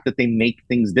fact that they make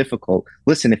things difficult.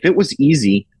 Listen, if it was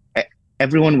easy,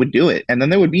 everyone would do it, and then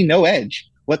there would be no edge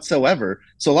whatsoever.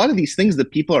 So a lot of these things that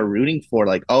people are rooting for,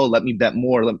 like, oh, let me bet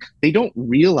more, they don't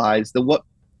realize that what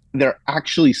they're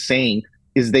actually saying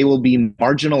is they will be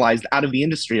marginalized out of the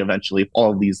industry eventually if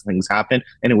all of these things happen,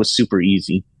 and it was super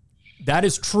easy. That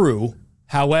is true.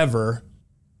 However,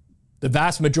 the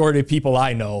vast majority of people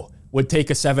I know would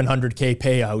take a $700K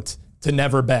payout to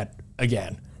never bet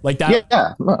again. Like that.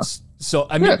 Yeah. So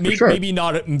I mean, maybe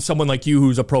not someone like you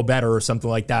who's a pro bettor or something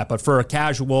like that, but for a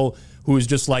casual who's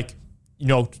just like, you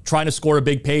know, trying to score a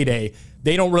big payday,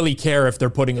 they don't really care if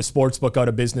they're putting a sports book out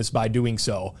of business by doing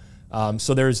so.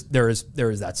 So there is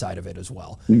that side of it as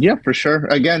well. Yeah, for sure.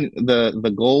 Again,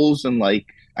 the goals and, like,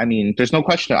 I mean, there's no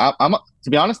question. I'm to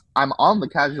be honest, I'm on the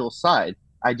casual side.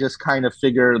 I just kind of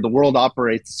figure the world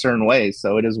operates a certain way,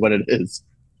 so it is what it is.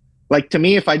 Like, to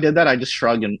me, if I did that, I just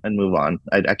shrug and move on.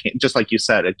 I can't, just like you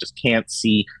said, I just can't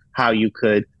see how you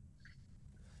could,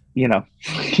 and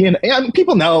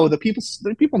people know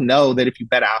people know that if you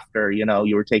bet after,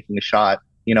 you were taking a shot,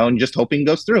 and just hoping it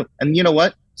goes through. And you know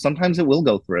what? Sometimes it will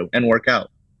go through and work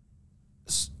out.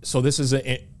 So this is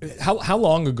how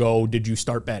long ago did you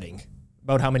start betting?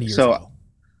 About how many years ago?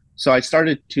 So I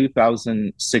started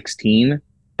 2016,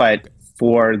 but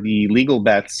for the legal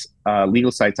bets,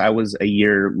 legal sites, I was a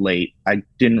year late. I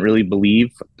didn't really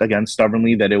believe, again,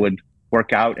 stubbornly, that it would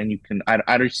work out. And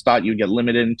I just thought you'd get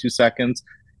limited in 2 seconds.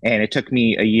 And it took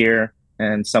me a year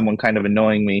and someone kind of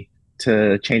annoying me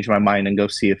to change my mind and go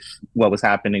see if what was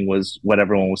happening was what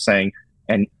everyone was saying.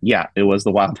 And yeah, it was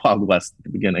the Wild Wild West at the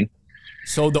beginning.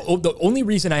 So the only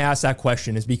reason I asked that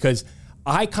question is because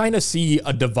I kind of see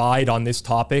a divide on this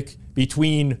topic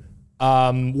between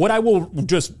what I will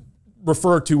just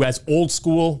refer to as old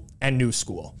school and new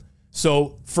school.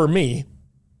 So for me,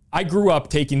 I grew up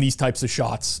taking these types of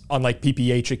shots on like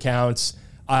PPH accounts.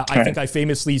 I think I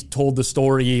famously told the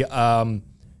story. I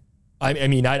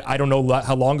don't know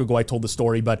how long ago I told the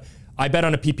story, but I bet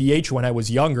on a PPH when I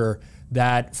was younger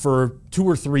that for 2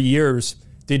 or 3 years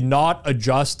did not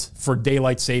adjust for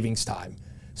daylight savings time.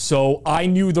 So I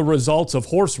knew the results of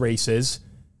horse races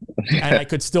and I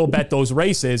could still bet those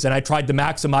races, and I tried to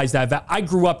maximize that. I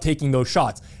grew up taking those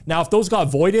shots. Now, if those got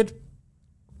voided,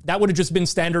 that would have just been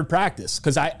standard practice,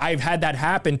 because I've had that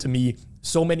happen to me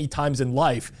so many times in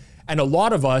life. And a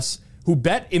lot of us who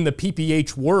bet in the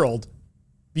PPH world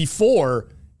before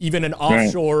even an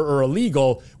offshore or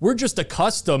illegal, we're just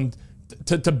accustomed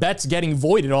to bets getting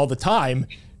voided all the time.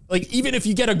 Like, even if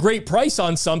you get a great price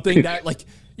on something that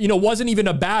wasn't even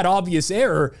a bad obvious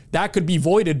error, that could be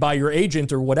voided by your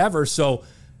agent or whatever. So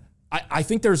I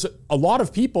think there's a lot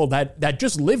of people that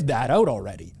just lived that out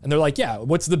already. And they're like, yeah,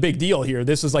 what's the big deal here?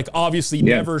 This is like obviously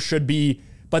never should be.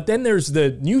 But then there's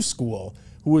the new school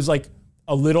who was like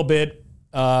a little bit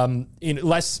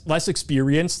less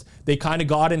experienced. They kind of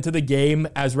got into the game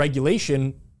as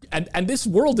regulation. And this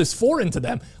world is foreign to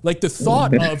them. Like, the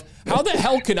thought of how the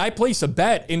hell can I place a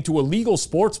bet into a legal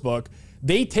sports book?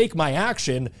 They take my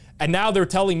action, and now they're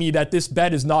telling me that this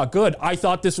bet is not good. I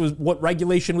thought this was what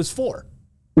regulation was for.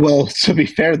 Well, to be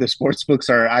fair, the sports books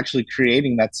are actually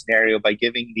creating that scenario by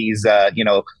giving these,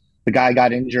 the guy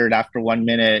got injured after 1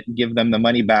 minute, give them the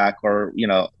money back, or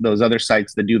those other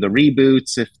sites that do the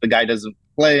reboots if the guy doesn't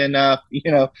play enough.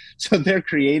 So they've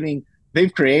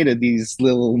created these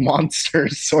little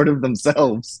monsters sort of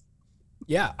themselves.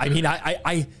 Yeah, I mean,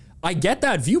 I get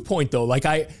that viewpoint though. Like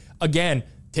again,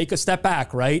 take a step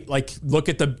back, right? Like look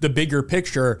at the bigger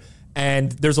picture.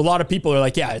 And there's a lot of people who are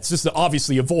like, yeah, it's just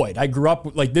obviously a void. I grew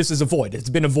up like this is a void. It's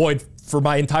been a void for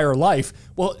my entire life.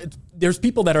 Well, there's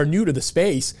people that are new to the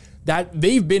space that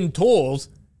they've been told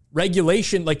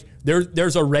regulation, like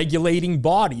there's a regulating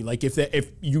body. Like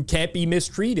if you can't be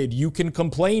mistreated, you can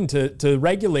complain to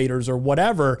regulators or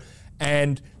whatever.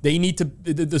 And they need to,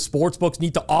 the sports books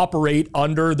need to operate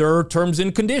under their terms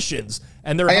and conditions.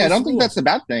 And I don't think that's a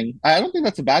bad thing. I don't think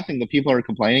that's a bad thing that people are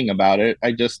complaining about it.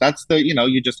 That's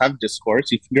you just have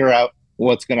discourse, you figure out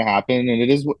what's going to happen, and it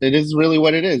is really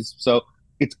what it is. So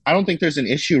I don't think there's an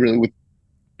issue really with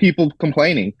people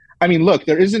complaining. I mean, look,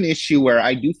 there is an issue where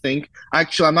I do think,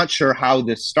 actually, I'm not sure how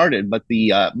this started, but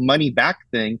the money back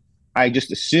thing, I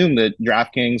just assume that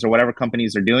DraftKings or whatever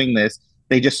companies are doing this,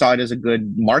 they just saw it as a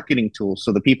good marketing tool.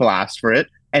 So the people asked for it,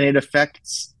 and it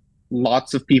affects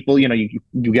lots of people. You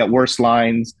get worse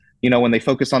lines. When they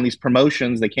focus on these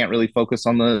promotions, they can't really focus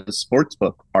on the sports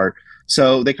book part.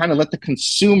 So they kind of let the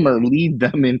consumer lead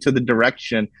them into the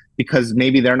direction because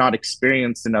maybe they're not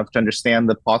experienced enough to understand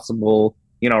the possible,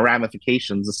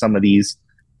 ramifications of some of these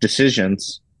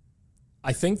decisions.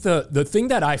 I think the thing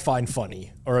that I find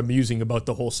funny or amusing about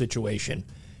the whole situation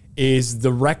is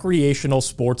the recreational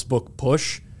sportsbook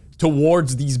push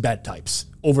towards these bet types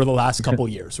over the last couple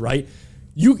years, right?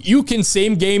 You can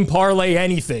same game parlay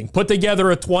anything, put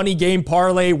together a 20 game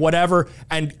parlay, whatever,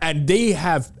 and they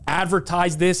have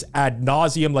advertised this ad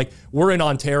nauseum. Like we're in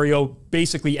Ontario,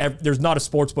 basically there's not a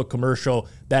sportsbook commercial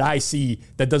that I see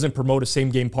that doesn't promote a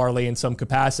same game parlay in some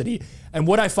capacity. And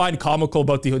what I find comical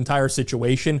about the entire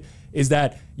situation is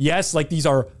that yes, like these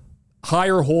are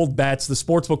higher hold bets, the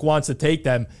sportsbook wants to take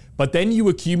them, but then you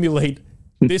accumulate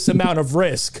this amount of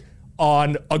risk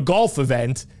on a golf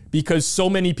event because so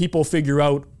many people figure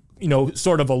out,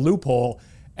 sort of a loophole.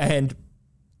 And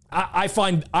I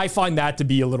find that to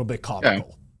be a little bit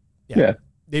comical. Yeah.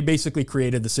 They basically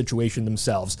created the situation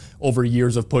themselves over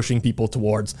years of pushing people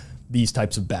towards these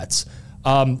types of bets.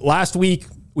 Last week,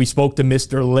 we spoke to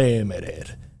Mr.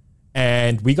 Limited,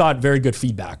 and we got very good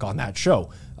feedback on that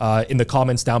show. In the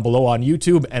comments down below on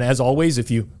YouTube. And as always,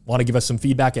 if you want to give us some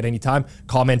feedback at any time,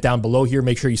 comment down below here.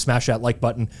 Make sure you smash that like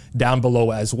button down below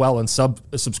as well, and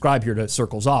subscribe here to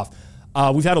Circles Off.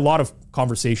 We've had a lot of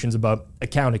conversations about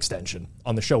account extension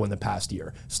on the show in the past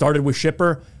year. Started with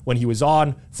Shipper when he was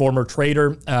on, former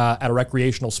trader at a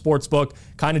recreational sports book,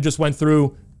 kind of just went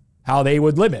through how they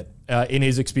would limit in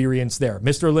his experience there.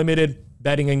 Mr. Limited,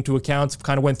 betting into accounts,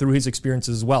 kind of went through his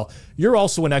experiences as well. You're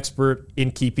also an expert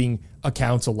in keeping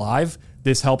accounts alive.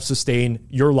 This helps sustain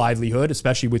your livelihood,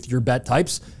 especially with your bet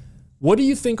types. What do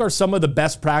you think are some of the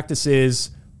best practices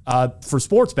for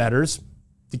sports bettors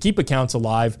to keep accounts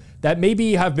alive that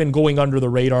maybe have been going under the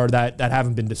radar that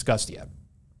haven't been discussed yet?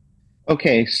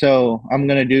 Okay, so I'm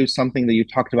going to do something that you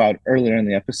talked about earlier in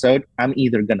the episode. I'm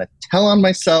either going to tell on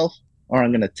myself or I'm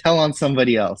going to tell on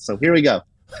somebody else. So here we go.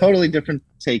 Totally different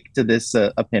take to this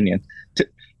opinion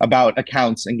about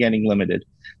accounts and getting limited.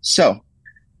 So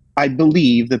I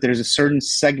believe that there's a certain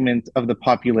segment of the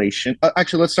population.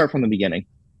 Actually, let's start from the beginning.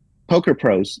 Poker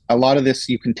pros. A lot of this,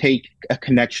 you can take a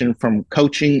connection from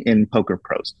coaching in poker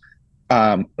pros.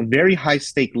 Very high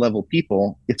stake level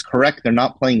people, it's correct. They're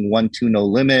not playing 1-2 no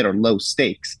limit or low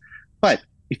stakes. But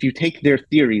if you take their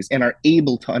theories and are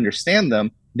able to understand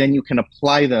them, then you can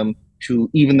apply them to,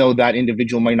 even though that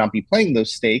individual might not be playing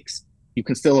those stakes, you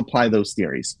can still apply those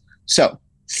theories. So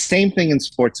same thing in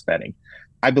sports betting.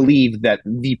 I believe that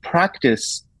the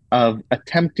practice of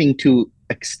attempting to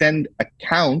extend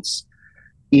accounts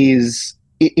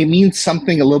it means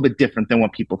something a little bit different than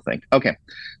what people think. Okay,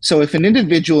 so if an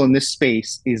individual in this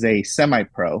space is a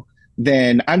semi-pro,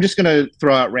 then I'm just going to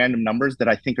throw out random numbers that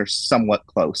I think are somewhat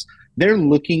close. They're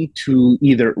looking to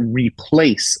either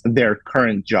replace their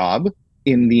current job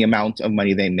in the amount of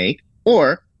money they make,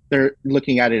 or they're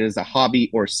looking at it as a hobby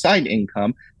or side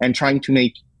income and trying to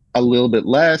make a little bit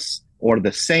less or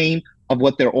the same of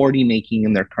what they're already making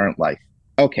in their current life.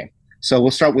 Okay, so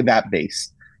we'll start with that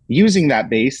base. Using that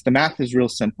base, the math is real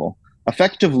simple.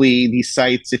 Effectively, these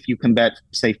sites, if you can bet,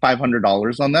 say,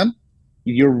 $500 on them,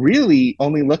 you're really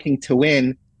only looking to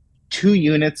win 2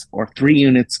 units or 3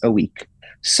 units a week.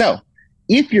 So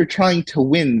if you're trying to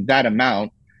win that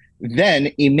amount, then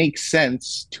it makes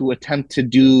sense to attempt to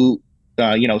do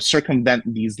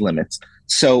circumvent these limits.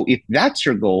 So if that's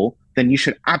your goal, then you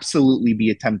should absolutely be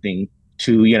attempting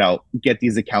to, get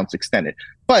these accounts extended.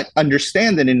 But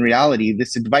understand that in reality,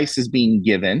 this advice is being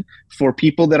given for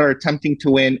people that are attempting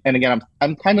to win. And again,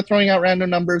 I'm kind of throwing out random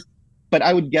numbers, but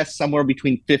I would guess somewhere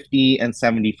between 50 and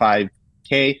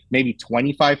 75K, maybe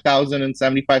 25,000 and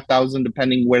 75,000,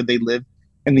 depending where they live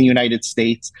in the United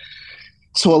States.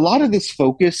 So a lot of this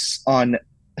focus on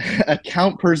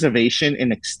account preservation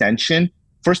and extension,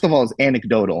 first of all, is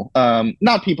anecdotal.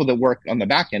 Not people that work on the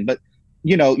back end, but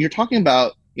you're talking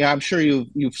about, I'm sure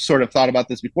you've sort of thought about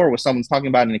this before, where someone's talking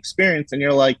about an experience and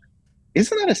you're like,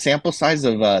 isn't that a sample size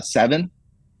of 7?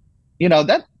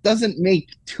 That doesn't make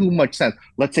too much sense.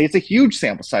 Let's say it's a huge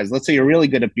sample size. Let's say you're really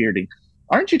good at bearding.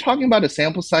 Aren't you talking about a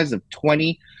sample size of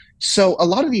 20? So a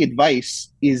lot of the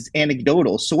advice is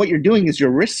anecdotal. So what you're doing is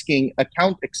you're risking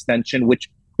account extension, which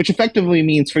effectively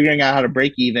means figuring out how to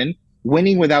break even,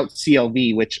 winning without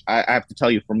CLV, which I have to tell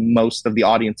you, for most of the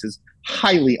audience, is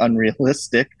highly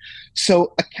unrealistic.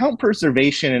 So account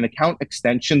preservation and account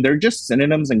extension, they're just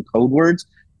synonyms and code words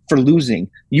for losing.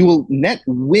 You will net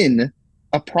win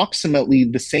approximately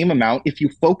the same amount if you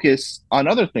focus on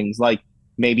other things, like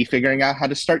maybe figuring out how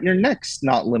to start your next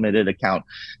not limited account.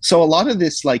 So a lot of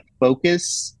this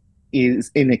focus is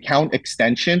in account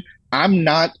extension. I'm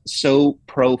not so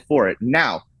pro for it.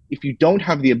 Now, if you don't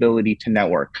have the ability to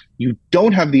network, you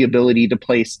don't have the ability to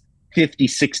place 50,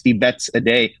 60 bets a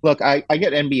day. Look, I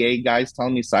get NBA guys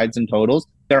telling me sides and totals.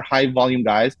 They're high volume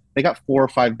guys. They got 4 or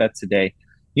 5 bets a day.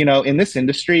 In this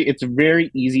industry, it's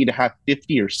very easy to have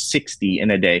 50 or 60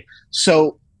 in a day.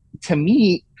 So to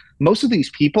me, most of these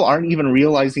people aren't even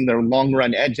realizing their long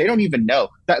run edge. They don't even know.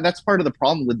 That's part of the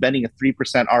problem with betting a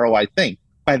 3% ROI thing.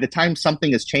 By the time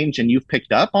something has changed and you've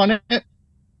picked up on it,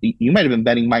 you might have been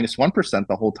betting minus 1%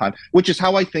 the whole time, which is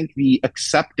how I think the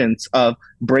acceptance of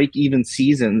break-even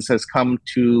seasons has come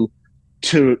to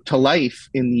life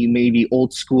in the maybe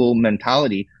old school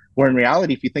mentality, where in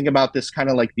reality, if you think about this kind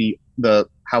of like the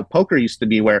how poker used to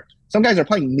be, where some guys are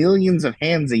playing millions of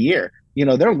hands a year,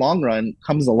 their long run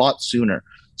comes a lot sooner.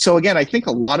 So again, I think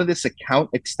a lot of this account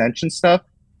extension stuff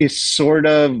is sort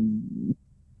of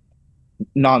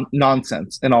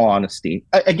nonsense, in all honesty.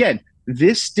 Again,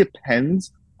 this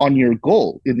depends on your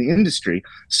goal in the industry.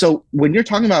 So when you're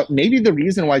talking about maybe the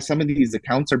reason why some of these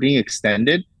accounts are being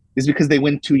extended is because they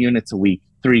win 2 units a week,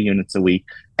 3 units a week,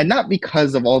 and not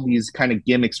because of all these kind of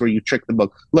gimmicks where you trick the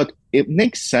book. Look, it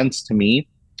makes sense to me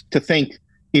to think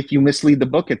if you mislead the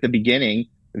book at the beginning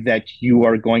that you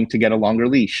are going to get a longer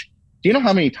leash. Do you know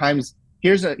how many times,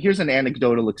 here's an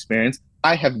anecdotal experience.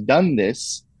 I have done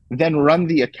this, then run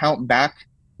the account back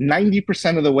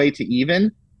 90% of the way to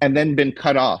even, and then been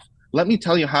cut off. Let me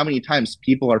tell you how many times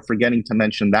people are forgetting to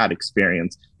mention that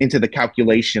experience into the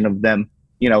calculation of them,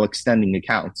 extending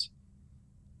accounts.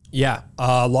 Yeah,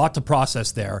 a lot to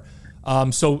process there.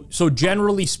 So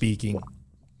generally speaking,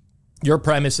 your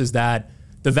premise is that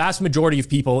the vast majority of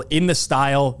people in the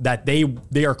style that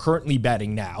they are currently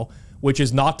betting now, which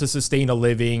is not to sustain a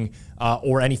living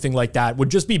or anything like that, would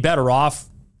just be better off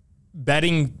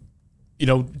betting,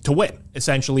 to win,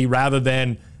 essentially, rather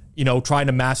than, trying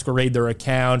to masquerade their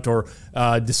account or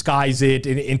disguise it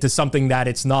into something that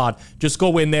it's not. Just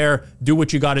go in there, do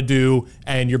what you got to do,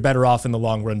 and you're better off in the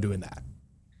long run doing that.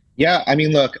 Yeah, I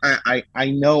mean, look,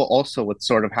 I know also what's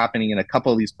sort of happening in a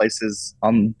couple of these places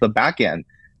on the back end.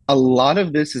 A lot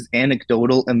of this is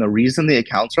anecdotal, and the reason the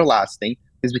accounts are lasting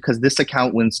is because this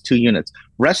account wins 2 units.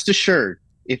 Rest assured,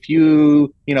 if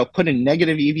you put in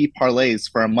negative EV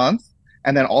parlays for a month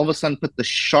and then all of a sudden put the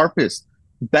sharpest,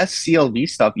 best CLV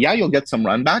stuff, yeah, you'll get some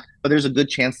run back, but there's a good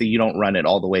chance that you don't run it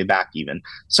all the way back even.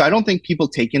 So I don't think people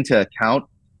take into account,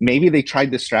 maybe they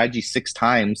tried this strategy 6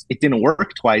 times, it didn't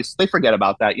work twice, they forget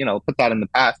about that, put that in the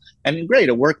past, and great,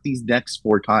 it worked these next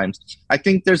 4 times. I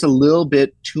think there's a little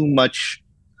bit too much,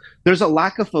 there's a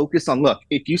lack of focus on, look,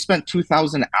 if you spent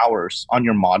 2,000 hours on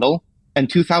your model and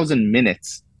 2,000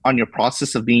 minutes on your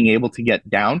process of being able to get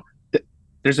down,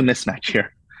 there's a mismatch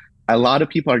here. A lot of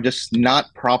people are just not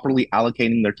properly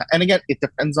allocating their time. And again, it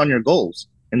depends on your goals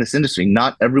in this industry.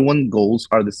 Not everyone's goals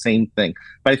are the same thing.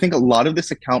 But I think a lot of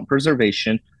this account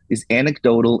preservation is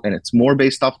anecdotal, and it's more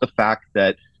based off the fact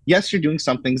that, yes, you're doing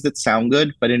some things that sound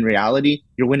good, but in reality,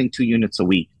 you're winning 2 units a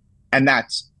week. And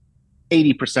that's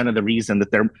 80% of the reason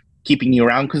that they're keeping you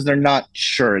around, because they're not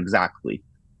sure exactly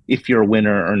if you're a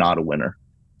winner or not a winner.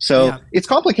 So It's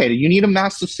complicated. You need a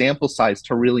massive sample size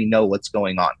to really know what's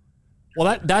going on.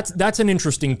 Well, that's an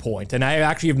interesting point, and I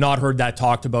actually have not heard that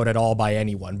talked about at all by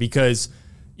anyone, because,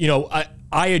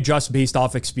 I adjust based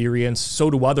off experience, so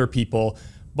do other people,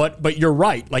 but you're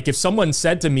right. Like, if someone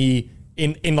said to me,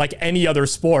 in like any other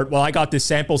sport, well, I got this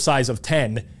sample size of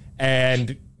 10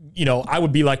 and, you know, I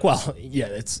would be like, well, yeah,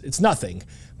 it's nothing.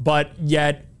 But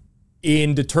yet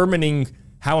in determining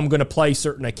how I'm going to play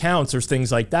certain accounts or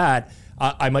things like that,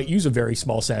 I might use a very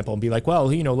small sample and be like,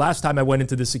 well, you know, last time I went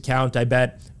into this account, I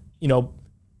bet, you know,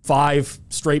 5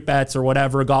 straight bets or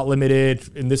whatever, got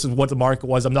limited, and this is what the market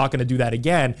was. I'm not going to do that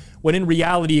again. When in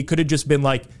reality, it could have just been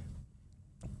like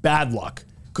bad luck.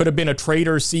 Could have been a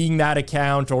trader seeing that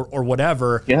account or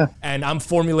whatever. Yeah. And I'm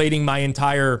formulating my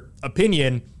entire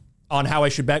opinion on how I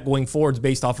should bet going forwards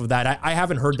based off of that. I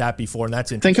haven't heard that before, and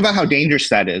that's interesting. Think about how dangerous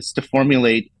that is to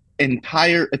formulate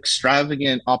entire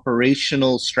extravagant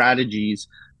operational strategies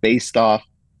based off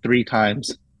 3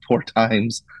 times, 4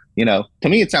 times. You know, to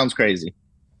me, it sounds crazy.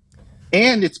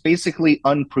 And it's basically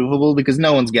unprovable because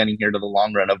no one's getting here to the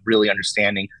long run of really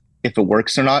understanding if it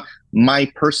works or not. My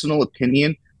personal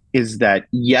opinion is that,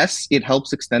 yes, it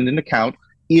helps extend an account.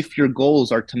 If your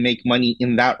goals are to make money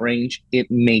in that range, it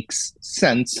makes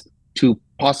sense to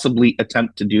possibly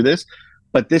attempt to do this.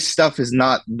 But this stuff is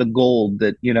not the gold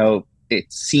that, you know, it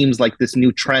seems like this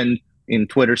new trend in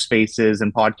Twitter Spaces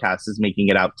and podcasts is making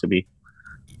it out to be.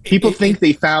 People think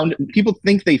they found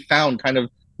kind of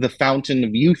the fountain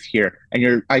of youth here,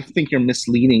 and I think you're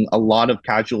misleading a lot of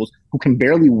casuals who can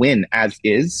barely win as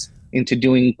is into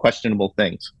doing questionable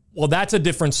things. Well, that's a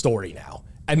different story now,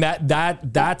 and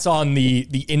that's on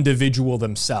the individual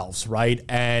themselves, right?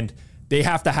 And they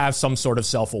have to have some sort of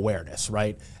self-awareness,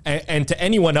 right? And to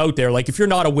anyone out there, like if you're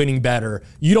not a winning bettor,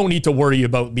 you don't need to worry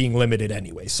about being limited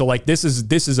anyway. So like this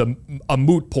is a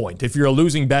moot point. If you're a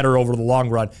losing bettor over the long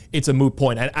run, it's a moot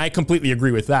point. And I completely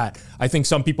agree with that. I think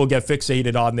some people get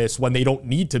fixated on this when they don't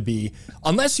need to be,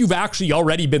 unless you've actually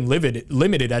already been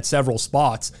limited at several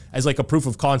spots as like a proof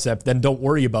of concept, then don't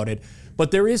worry about it.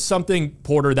 But there is something,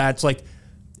 Porter, that's like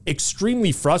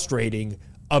extremely frustrating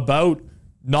about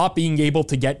not being able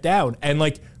to get down. And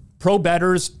like pro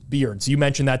bettors, beards, you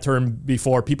mentioned that term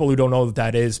before, people who don't know what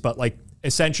that is, but like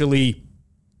essentially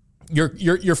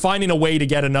you're finding a way to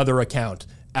get another account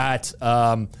at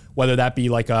whether that be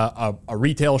like a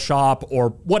retail shop or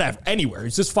whatever, anywhere.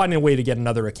 It's just finding a way to get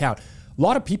another account. A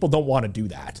lot of people don't want to do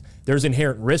that. There's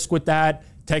inherent risk with that.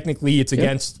 Technically, it's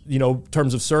against, you know,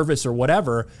 terms of service or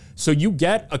whatever. So you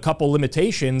get a couple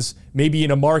limitations, maybe in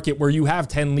a market where you have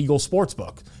 10 legal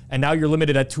sportsbook, and now you're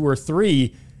limited at 2 or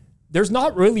 3. There's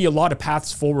not really a lot of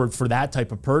paths forward for that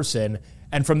type of person.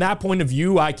 And from that point of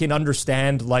view, I can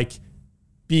understand like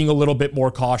being a little bit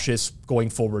more cautious going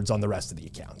forwards on the rest of the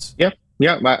accounts. Yeah,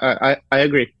 I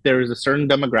agree. There is a certain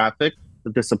demographic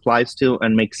that this applies to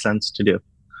and makes sense to do.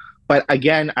 But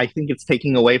again, I think it's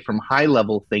taking away from high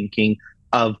level thinking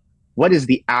of what is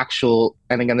the actual,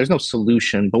 and again, there's no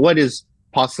solution, but what is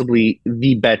possibly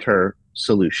the better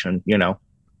solution, you know?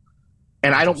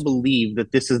 And I don't believe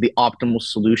that this is the optimal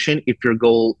solution if your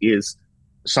goal is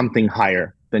something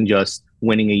higher than just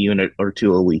winning a unit or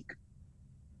 2 a week.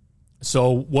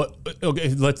 So what? Okay,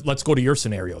 let's go to your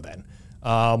scenario then,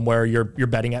 where you're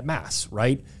betting at mass,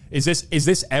 right? Is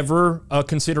this ever a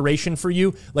consideration for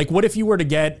you? Like, what if you were to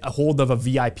get a hold of a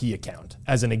VIP account,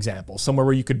 as an example, somewhere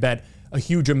where you could bet a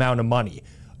huge amount of money?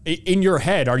 In your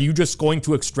head, are you just going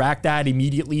to extract that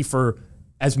immediately for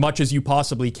as much as you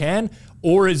possibly can?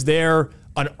 Or is there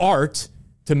an art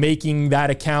to making that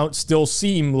account still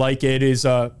seem like it is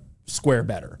a square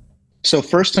better? So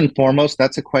first and foremost,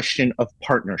 that's a question of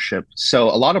partnership. So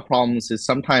a lot of problems is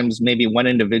sometimes maybe one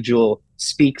individual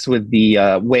speaks with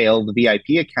the whale, the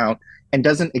VIP account, and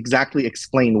doesn't exactly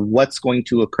explain what's going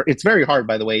to occur. It's very hard,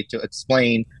 by the way, to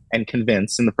explain and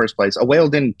convince in the first place. A whale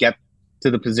didn't get to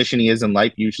the position he is in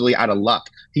life usually out of luck.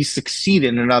 He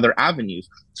succeeded in other avenues.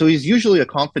 So he's usually a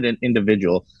confident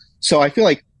individual. So I feel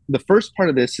like the first part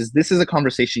of this is a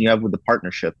conversation you have with the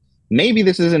partnership. Maybe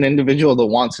this is an individual that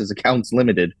wants his accounts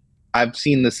limited. I've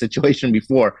seen this situation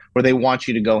before where they want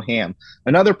you to go ham.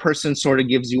 Another person sort of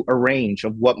gives you a range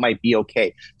of what might be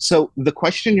okay. So the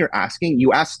question you're asking,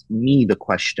 you asked me the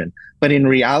question, but in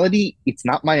reality, it's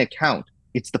not my account.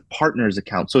 It's the partner's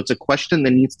account. So it's a question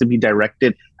that needs to be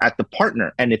directed at the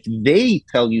partner. And if they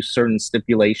tell you certain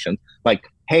stipulations, like,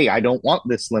 hey, I don't want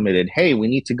this limited. Hey, we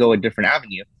need to go a different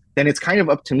avenue. Then it's kind of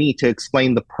up to me to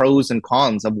explain the pros and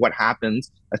cons of what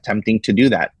happens attempting to do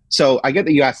that. So I get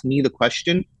that you asked me the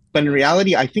question, but in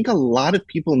reality, I think a lot of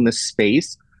people in this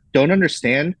space don't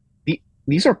understand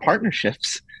these are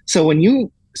partnerships. So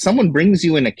when someone brings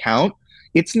you an account,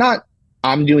 it's not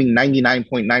I'm doing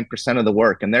 99.9% of the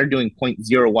work and they're doing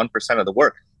 0.01% of the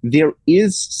work. There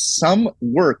is some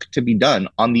work to be done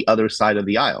on the other side of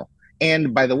the aisle.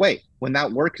 And by the way, when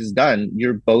that work is done,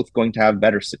 you're both going to have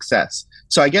better success.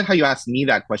 So I get how you asked me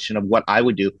that question of what I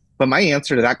would do, But my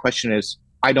answer to that question is,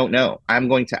 I don't know. I'm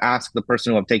going to ask the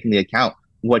person who I've taken the account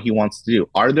what he wants to do.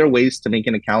 Are there ways to make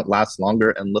an account last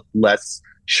longer and look less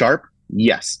sharp?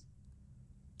 Yes.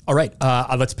 All right,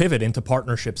 let's pivot into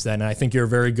partnerships then. And I think you're a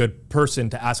very good person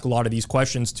to ask a lot of these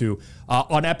questions to.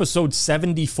 On episode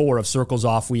 74 of Circles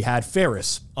Off, we had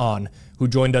Ferris on, who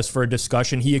joined us for a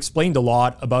discussion. He explained a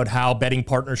lot about how betting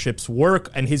partnerships work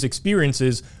and his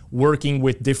experiences working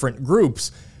with different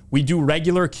groups. We do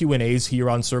regular Q&As here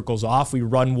on Circles Off. We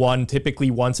run one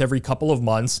typically once every couple of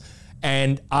months.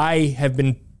 And I have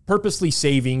been purposely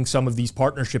saving some of these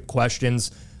partnership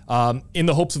questions in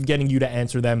the hopes of getting you to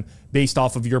answer them based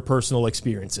off of your personal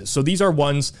experiences. So these are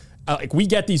ones, like we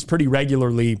get these pretty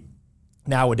regularly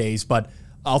nowadays, but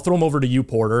I'll throw them over to you,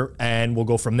 Porter, and we'll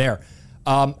go from there.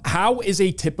 How is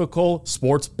a typical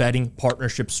sports betting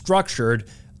partnership structured?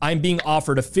 I'm being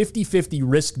offered a 50-50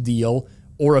 risk deal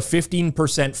or a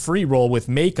 15% free roll with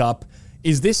makeup.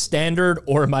 Is this standard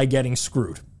or am I getting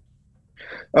screwed?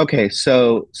 Okay,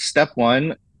 so step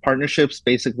one, partnerships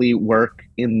basically work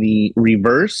in the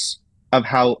reverse of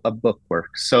how a book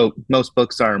works. So most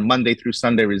books are Monday through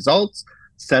Sunday results,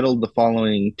 settled the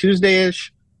following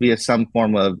Tuesday-ish via some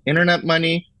form of internet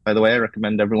money. By the way, I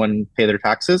recommend everyone pay their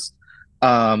taxes.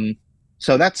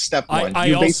 So that's step one.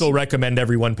 I also recommend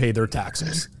everyone pay their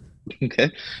taxes.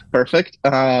 Okay, perfect.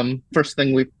 First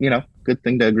thing good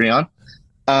thing to agree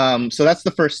on. So that's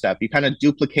the first step. You kind of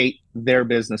duplicate their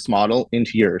business model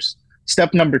into yours.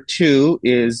 Step number two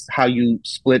is how you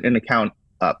split an account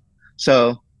up.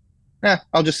 So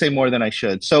I'll just say more than I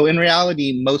should. So in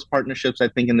reality, most partnerships, I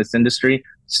think, in this industry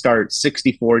start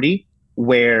 60-40,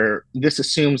 where this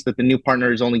assumes that the new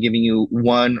partner is only giving you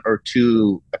 1 or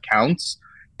 2 accounts.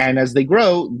 And as they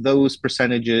grow, those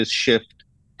percentages shift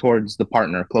towards the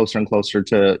partner, closer and closer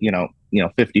to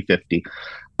 50-50.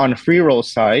 On a free roll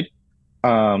side,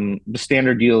 the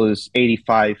standard deal is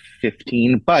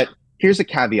 85-15, but here's a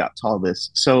caveat to all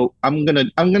this. So I'm gonna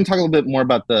talk a little bit more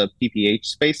about the PPH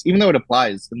space, even though it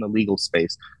applies in the legal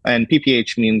space. And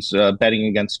PPH means betting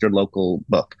against your local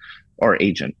book or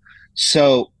agent.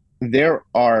 So there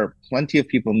are plenty of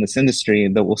people in this industry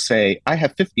that will say, I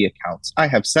have 50 accounts, I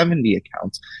have 70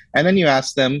 accounts. And then you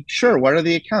ask them, sure, what are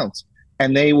the accounts?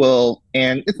 And they will,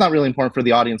 and it's not really important for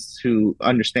the audience to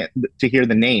understand, to hear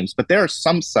the names, but there are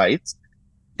some sites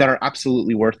that are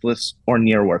absolutely worthless or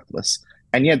near worthless.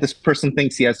 And yet this person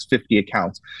thinks he has 50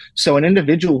 accounts. So an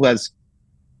individual who has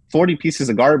 40 pieces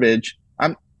of garbage,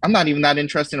 I'm not even that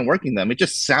interested in working them. It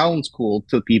just sounds cool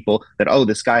to people that, oh,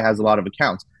 this guy has a lot of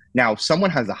accounts. Now, if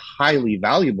someone has a highly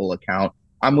valuable account,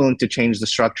 I'm willing to change the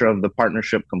structure of the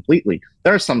partnership completely.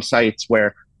 There are some sites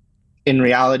where, in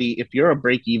reality, if you're a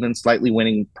break-even, slightly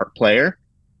winning player,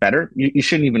 better, you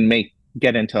shouldn't even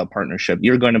get into a partnership.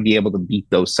 You're going to be able to beat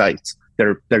those sites.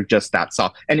 They're just that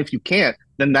soft. And if you can't,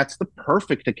 then that's the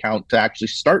perfect account to actually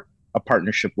start a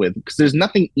partnership with, because there's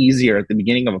nothing easier at the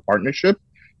beginning of a partnership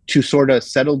to sort of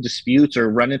settle disputes or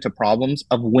run into problems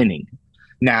of winning.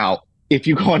 Now, if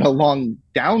you go on a long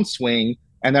downswing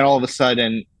and then all of a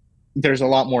sudden there's a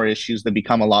lot more issues that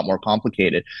become a lot more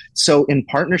complicated. So in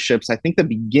partnerships, I think the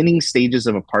beginning stages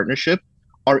of a partnership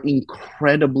are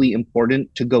incredibly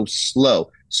important to go slow.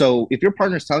 So if your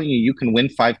partner's telling you can win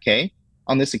 5K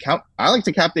on this account, I like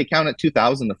to cap the account at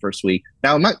 2,000 the first week.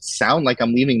 Now, it might sound like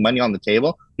I'm leaving money on the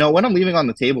table. No, what I'm leaving on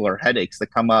the table are headaches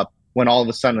that come up when all of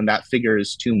a sudden that figure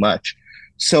is too much.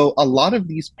 So a lot of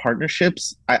these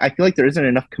partnerships, I feel like there isn't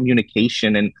enough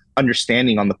communication and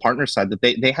understanding on the partner side that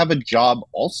they have a job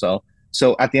also.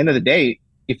 So at the end of the day,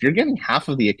 if you're getting half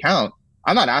of the account,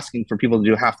 I'm not asking for people to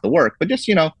do half the work, but just,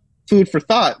 food for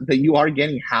thought that you are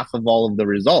getting half of all of the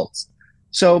results.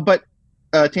 So, but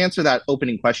to answer that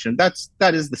opening question,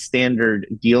 that is the standard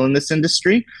deal in this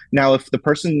industry. Now, if the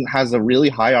person has a really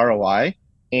high ROI,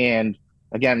 and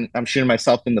again, I'm shooting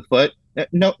myself in the foot,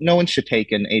 no one should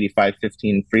take an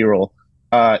 85-15 free roll.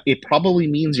 It probably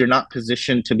means you're not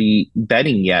positioned to be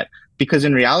betting yet, because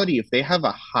in reality, if they have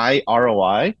a high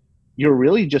ROI, you're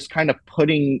really just kind of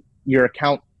putting your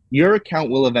account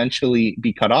will eventually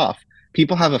be cut off.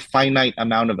 People have a finite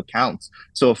amount of accounts.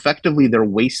 So effectively, they're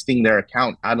wasting their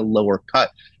account at a lower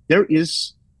cut. There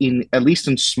is, at least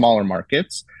in smaller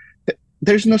markets,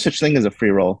 there's no such thing as a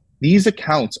free roll. These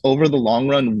accounts over the long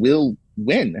run will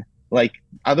win. Like,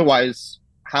 otherwise,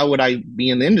 how would I be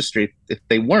in the industry if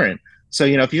they weren't? So,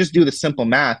 if you just do the simple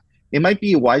math, it might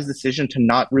be a wise decision to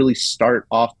not really start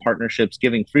off partnerships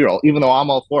giving free roll, even though I'm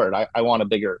all for it. I want a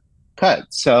bigger cut.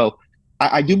 So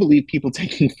I do believe people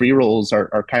taking free rolls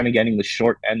are kind of getting the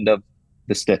short end of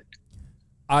the stick.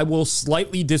 I will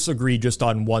slightly disagree just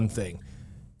on one thing.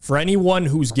 For anyone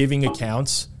who's giving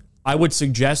accounts, I would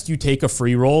suggest you take a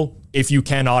free roll if you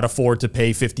cannot afford to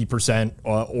pay 50%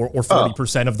 or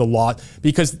 40% of the lot.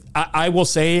 Because I will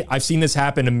say, I've seen this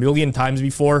happen a million times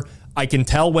before. I can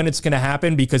tell when it's going to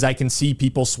happen because I can see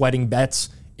people sweating bets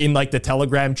in like the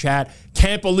Telegram chat.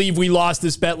 Can't believe we lost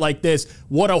this bet like this.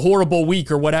 What a horrible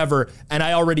week or whatever. And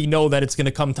I already know that it's going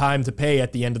to come time to pay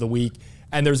at the end of the week.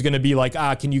 And there's going to be like,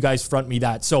 can you guys front me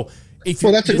that? So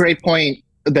that's a great point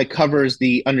that covers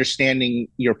the understanding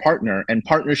your partner, and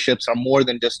partnerships are more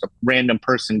than just a random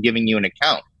person giving you an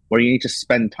account, where you need to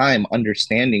spend time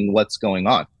understanding what's going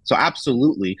on. So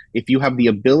absolutely, if you have the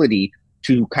ability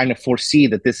to kind of foresee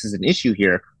that this is an issue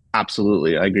here,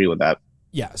 absolutely, I agree with that.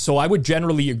 Yeah, so I would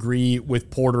generally agree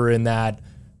with Porter in that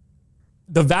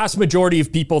the vast majority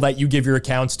of people that you give your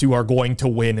accounts to are going to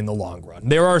win in the long run.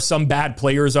 There are some bad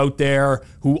players out there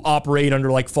who operate under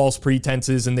like false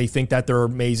pretenses and they think that they're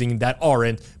amazing that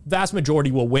aren't. Vast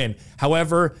majority will win.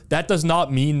 However, that does not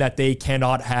mean that they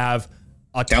cannot have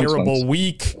a terrible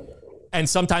week. And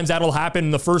sometimes that'll happen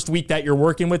in the first week that you're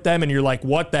working with them and you're like,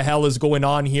 what the hell is going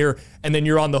on here? And then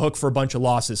you're on the hook for a bunch of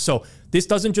losses. So this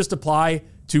doesn't just apply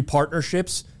to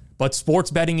partnerships, but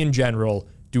sports betting in general.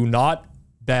 Do not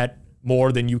bet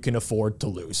more than you can afford to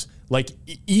lose. Like,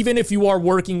 even if you are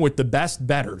working with the best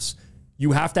bettors,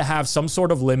 you have to have some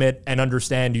sort of limit and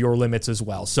understand your limits as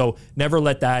well. So never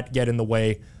let that get in the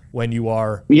way when you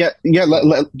are.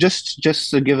 Just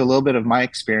to give a little bit of my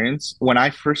experience, when I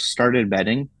first started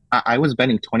betting, I was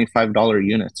betting $25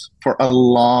 units for a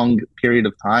long period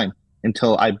of time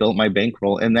until I built my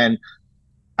bankroll. And then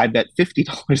I bet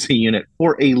 $50 a unit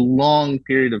for a long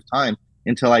period of time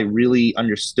until I really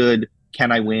understood,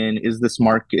 can I win? Is this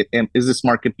market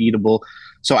beatable?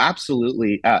 So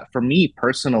absolutely. For me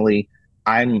personally,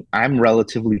 I'm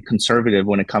relatively conservative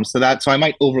when it comes to that. So I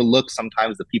might overlook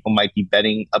sometimes that people might be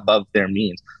betting above their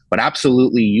means. But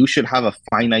absolutely, you should have a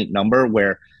finite number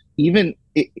where even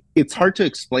it's hard to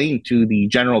explain to the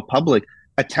general public.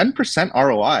 A 10%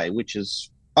 ROI, which is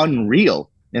unreal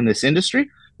in this industry,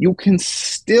 you can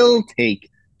still take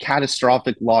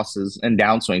catastrophic losses and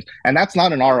downswings. And that's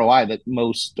not an ROI that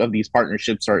most of these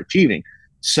partnerships are achieving.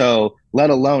 So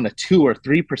let alone a 2 or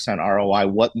 3% ROI,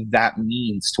 what that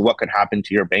means to what could happen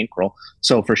to your bankroll.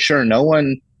 So for sure,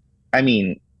 you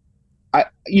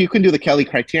can do the Kelly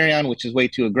criterion, which is way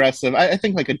too aggressive. I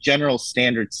think like a general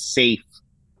standard safe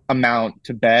amount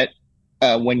to bet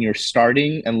when you're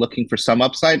starting and looking for some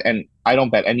upside. And I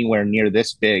don't bet anywhere near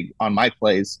this big on my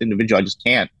plays individual. I just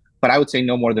can't. But I would say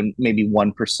no more than maybe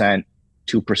 1%,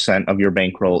 2% of your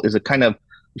bankroll is a kind of,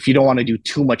 if you don't want to do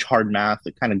too much hard math,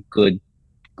 a kind of good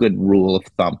rule of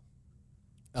thumb.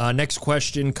 Next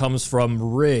question comes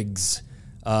from Riggs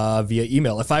via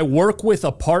email. If I work with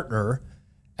a partner,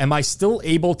 am I still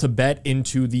able to bet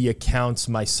into the accounts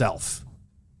myself?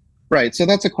 Right. So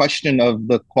that's a question of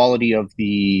the quality of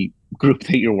the group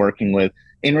that you're working with.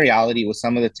 In reality, with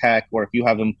some of the tech, or if you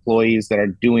have employees that are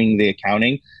doing the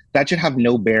accounting, that should have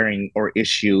no bearing or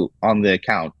issue on the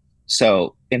account.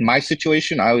 So in my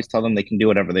situation, I always tell them they can do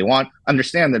whatever they want.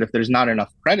 Understand that if there's not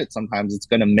enough credit, sometimes it's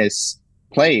going to miss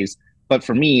plays. But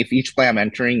for me, if each play I'm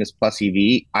entering is plus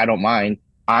EV, I don't mind.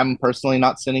 I'm personally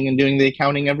not sitting and doing the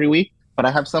accounting every week, but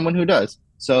I have someone who does.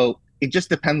 So it just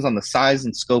depends on the size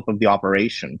and scope of the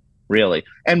operation, really.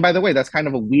 And by the way, that's kind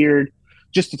of a weird,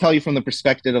 just to tell you from the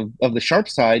perspective of the sharp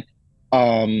side,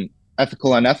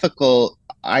 ethical, unethical,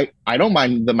 I don't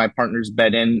mind that my partners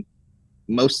bet in.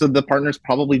 Most of the partners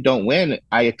probably don't win.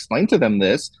 I explain to them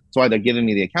this. That's why they're giving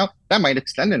me the account. That might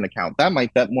extend an account. That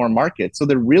might bet more market. So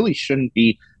there really shouldn't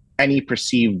be any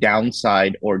perceived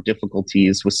downside or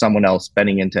difficulties with someone else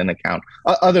betting into an account,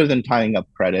 other than tying up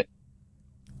credit.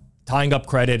 Tying up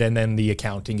credit and then the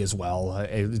accounting as well.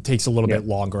 It takes a little bit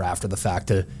longer after the fact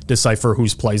to decipher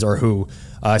whose plays are who.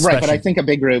 Right, but I think a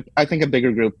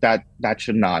bigger group that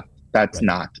should not. That's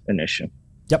not an issue.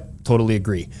 Yep, totally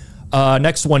agree.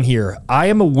 Next one here. I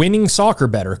am a winning soccer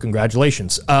bettor.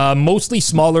 Congratulations. Mostly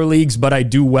smaller leagues, but I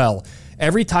do well.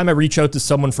 Every time I reach out to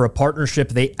someone for a partnership,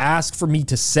 they ask for me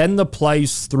to send the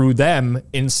plays through them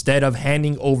instead of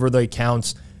handing over the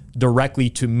accounts directly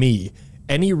to me.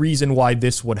 Any reason why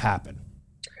this would happen?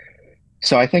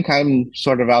 So I think I'm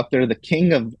sort of out there, the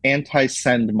king of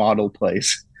anti-send model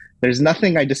plays. There's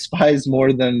nothing I despise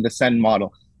more than the send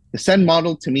model. The send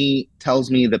model to me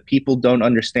tells me that people don't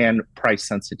understand price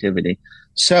sensitivity.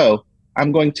 So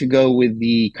I'm going to go with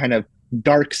the kind of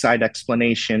dark side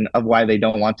explanation of why they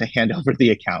don't want to hand over the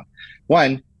account.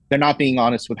 One, they're not being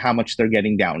honest with how much they're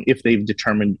getting down if they've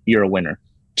determined you're a winner.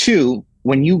 Two,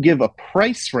 when you give a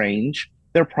price range,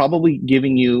 they're probably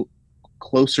giving you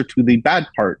closer to the bad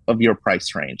part of your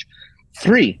price range.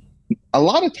 Three, a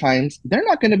lot of times they're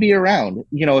not going to be around.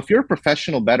 If you're a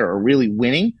professional bettor or really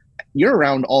winning, you're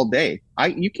around all day.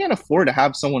 You can't afford to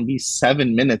have someone be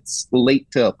 7 minutes late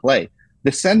to a play.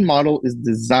 The send model is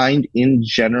designed in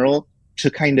general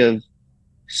to kind of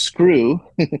screw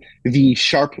the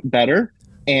sharp bettor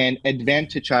and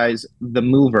advantagize the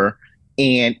mover.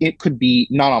 And it could be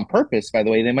not on purpose, by the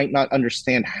way. They might not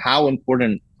understand how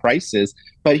important price is.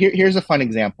 But here's a fun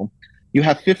example. You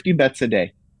have 50 bets a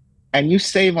day, and you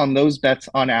save on those bets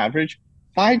on average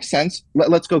 5 cents.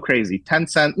 Let's go crazy. 10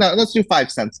 cents. No, let's do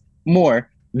 5 cents more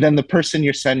than the person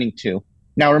you're sending to.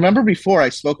 Now, remember before I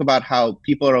spoke about how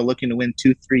people are looking to win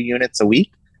 2-3 units a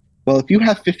week? Well, if you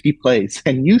have 50 plays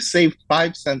and you save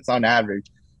 5 cents on average,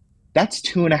 that's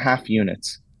 2.5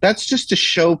 units. That's just to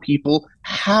show people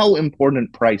how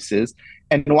important price is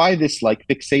and why this like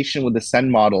fixation with the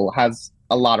send model has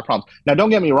a lot of problems. Now, don't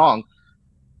get me wrong.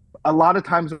 A lot of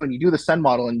times when you do the send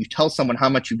model and you tell someone how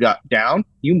much you got down,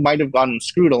 you might have gotten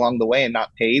screwed along the way and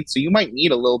not paid. So you might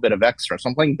need a little bit of extra. So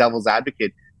I'm playing devil's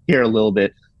advocate here a little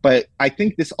bit. But I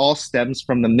think this all stems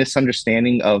from the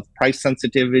misunderstanding of price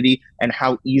sensitivity and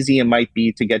how easy it might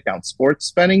be to get down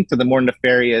sports betting to the more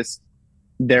nefarious,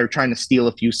 they're trying to steal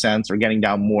a few cents or getting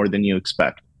down more than you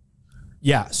expect.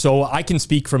 Yeah, so I can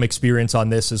speak from experience on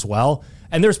this as well.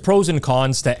 And there's pros and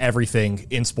cons to everything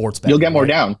in sports betting. You'll get more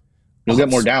down. You'll get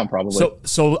more down probably.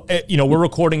 So we're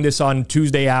recording this on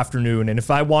Tuesday afternoon, and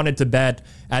if I wanted to bet,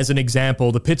 as an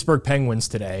example, the Pittsburgh Penguins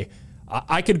today,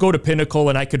 I could go to Pinnacle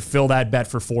and I could fill that bet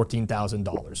for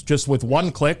 $14,000. Just with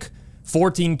one click,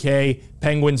 $14K,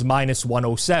 Penguins minus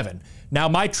 107. Now,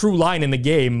 my true line in the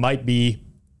game might be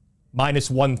minus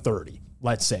 130,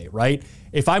 let's say, right?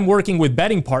 If I'm working with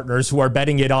betting partners who are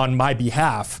betting it on my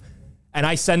behalf, and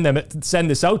I send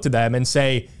this out to them and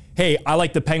say, hey, I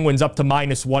like the Penguins up to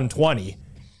minus 120,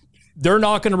 they're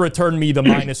not going to return me the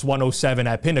minus 107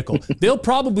 at Pinnacle. They'll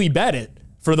probably bet it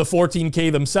for the $14K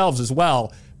themselves as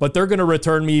well, but they're going to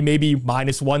return me maybe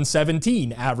minus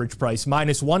 117 average price,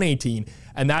 minus 118,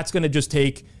 and that's going to just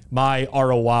take my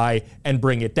ROI and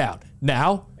bring it down.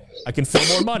 Now, I can fill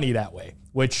more money that way,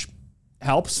 which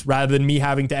helps rather than me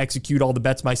having to execute all the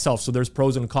bets myself. So there's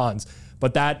pros and cons,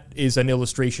 but that is an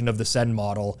illustration of the send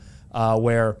model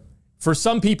where for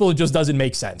some people, it just doesn't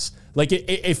make sense. Like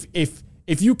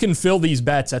if you can fill these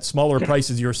bets at smaller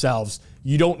prices yourselves,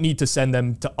 you don't need to send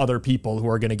them to other people who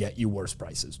are going to get you worse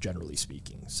prices, generally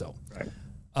speaking. So,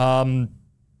 how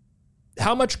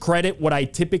much credit would I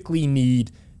typically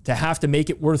need to have to make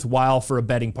it worthwhile for a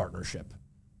betting partnership?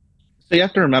 So you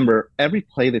have to remember, every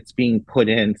play that's being put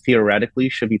in theoretically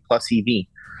should be plus EV.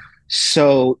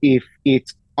 So if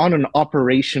it's on an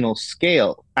operational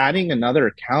scale, adding another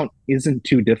account isn't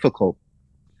too difficult.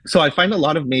 So I find a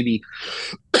lot of maybe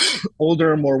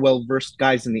older, more well-versed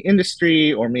guys in the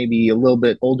industry, or maybe a little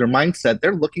bit older mindset,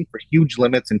 they're looking for huge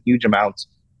limits and huge amounts.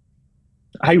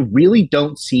 I really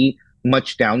don't see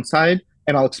much downside,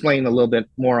 and I'll explain a little bit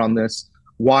more on this,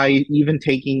 why even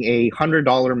taking a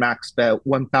 $100 max bet,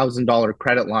 $1,000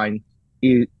 credit line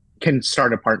can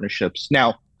start a partnerships.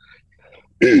 Now,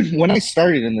 when I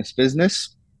started in this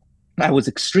business, I was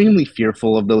extremely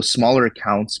fearful of those smaller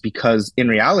accounts because in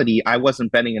reality, I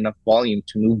wasn't betting enough volume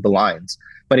to move the lines.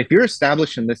 But if you're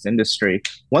established in this industry,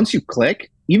 once you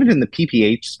click, even in the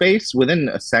PPH space, within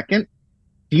a second,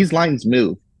 these lines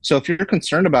move. So if you're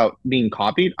concerned about being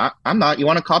copied, I'm not. You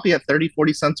want to copy at 30,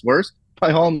 40 cents worse?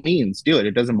 By all means, do it.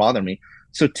 It doesn't bother me.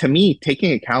 So to me,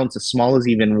 taking accounts as small as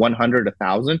even 100,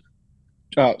 1,000,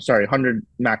 100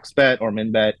 max bet or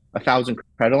min bet, 1,000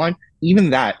 credit line, even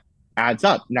that adds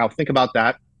up. Now think about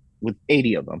that with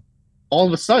 80 of them. All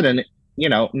of a sudden,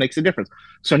 it makes a difference.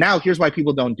 So now here's why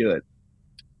people don't do it.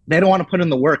 They don't want to put in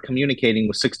the work communicating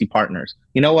with 60 partners.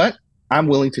 You know what? I'm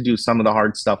willing to do some of the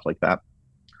hard stuff like that.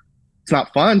 It's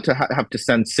not fun to have to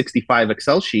send 65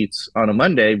 Excel sheets on a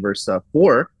Monday versus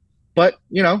 4, but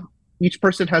each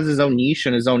person has his own niche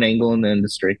and his own angle in the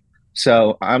industry.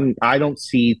 So I don't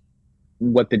see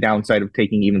what the downside of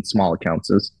taking even small accounts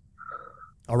is.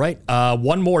 All right.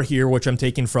 One more here, which I'm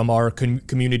taking from our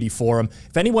community forum.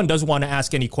 If anyone does want to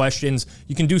ask any questions,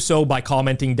 you can do so by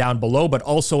commenting down below. But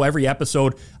also every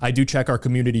episode, I do check our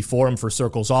community forum for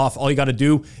Circles Off. All you got to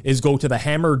do is go to the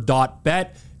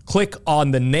hammer.bet. Click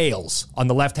on the nails on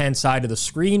the left-hand side of the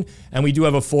screen, and we do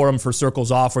have a forum for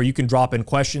Circles Off where you can drop in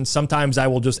questions. Sometimes I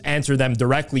will just answer them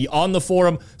directly on the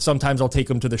forum. Sometimes I'll take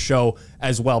them to the show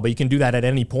as well, but you can do that at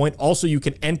any point. Also, you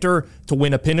can enter to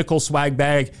win a Pinnacle swag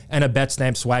bag and a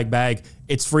BetStamp swag bag.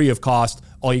 It's free of cost.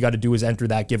 All you got to do is enter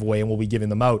that giveaway, and we'll be giving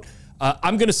them out.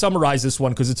 I'm going to summarize this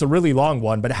one because it's a really long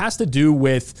one, but it has to do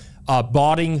with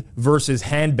botting versus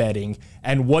hand betting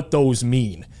and what those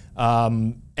mean.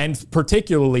 And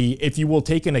particularly if you will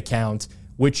take an account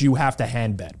which you have to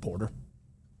hand bet, Porter.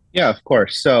 Yeah, of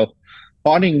course. So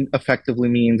botting effectively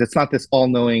means it's not this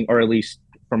all-knowing, or at least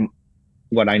from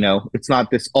what I know, it's not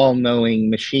this all-knowing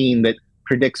machine that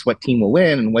predicts what team will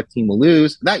win and what team will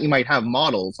lose. That you might have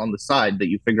models on the side that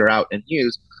you figure out and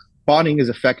use. Botting is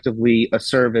effectively a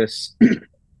service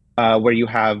where you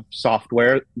have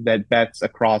software that bets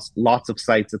across lots of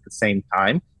sites at the same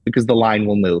time because the line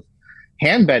will move.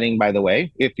 Hand betting, by the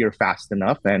way, if you're fast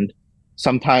enough, and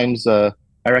sometimes I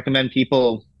recommend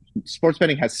people, sports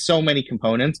betting has so many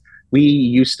components. We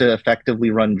used to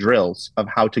effectively run drills of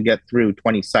how to get through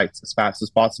 20 sites as fast as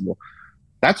possible.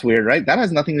 That's weird, right? That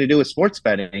has nothing to do with sports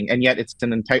betting, and yet it's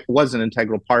was an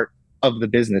integral part of the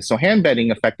business. So hand betting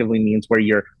effectively means where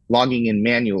you're logging in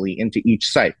manually into each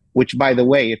site, which, by the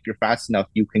way, if you're fast enough,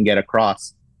 you can get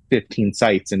across 15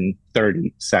 sites in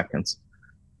 30 seconds.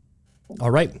 All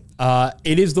right.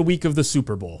 It is the week of the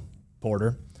Super Bowl,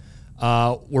 Porter.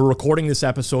 We're recording this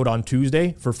episode on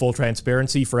Tuesday for full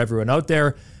transparency for everyone out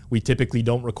there. We typically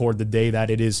don't record the day that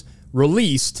it is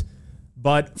released.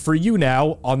 But for you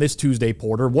now, on this Tuesday,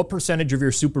 Porter, what percentage of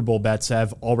your Super Bowl bets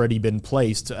have already been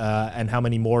placed, and how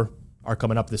many more are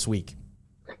coming up this week?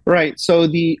 Right. So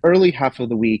the early half of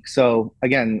the week. So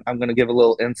again, I'm going to give a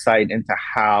little insight into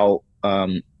how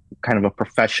kind of a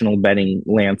professional betting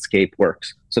landscape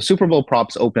works. So Super Bowl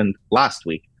props opened last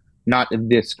week, not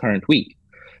this current week.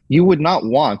 You would not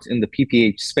want in the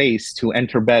PPH space to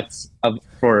enter bets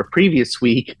for a previous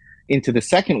week into the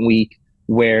second week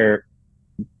where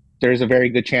there's a very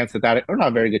good chance that, or not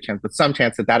a very good chance, but some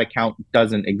chance that account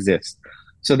doesn't exist.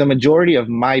 So the majority of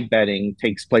my betting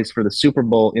takes place for the Super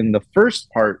Bowl in the first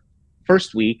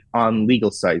week on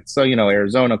legal sites. So,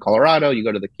 Arizona, Colorado, you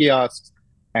go to the kiosks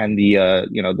and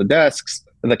the desks,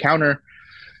 the counter,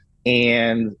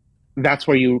 and that's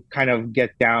where you kind of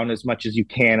get down as much as you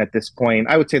can at this point.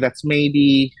 I would say that's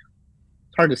maybe,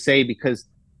 it's hard to say because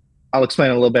I'll explain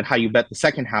a little bit how you bet the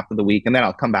second half of the week, and then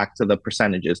I'll come back to the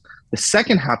percentages. The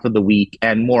second half of the week,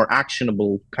 and more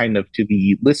actionable kind of to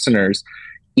the listeners,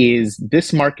 is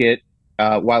this market,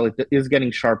 while it is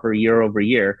getting sharper year over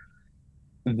year,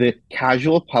 the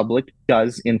casual public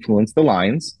does influence the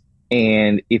lines.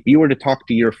 And if you were to talk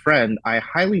to your friend, I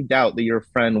highly doubt that your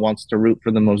friend wants to root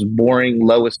for the most boring,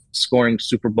 lowest scoring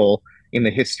Super Bowl in the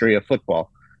history of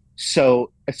football.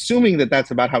 So assuming that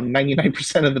that's about how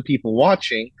 99% of the people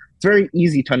watching, it's very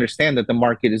easy to understand that the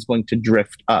market is going to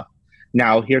drift up.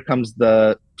 Now, here comes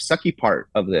the sucky part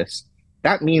of this.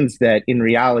 That means that in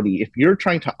reality, if you're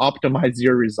trying to optimize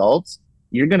your results,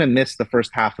 you're going to miss the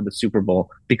first half of the Super Bowl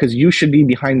because you should be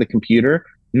behind the computer,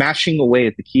 mashing away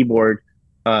at the keyboard,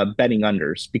 betting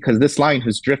unders, because this line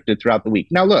has drifted throughout the week.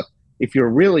 Now, look, if you're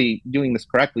really doing this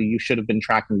correctly, you should have been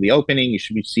tracking the opening. You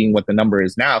should be seeing what the number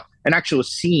is now and actually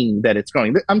seeing that it's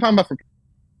growing. I'm talking about for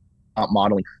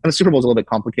modeling. And the Super Bowl is a little bit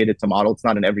complicated to model. It's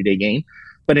not an everyday game.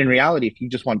 But in reality, if you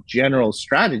just want general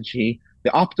strategy, the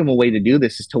optimal way to do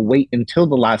this is to wait until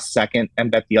the last second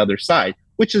and bet the other side,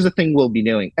 which is a thing we'll be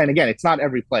doing. And again, it's not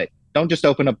every play. Don't just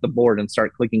open up the board and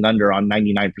start clicking under on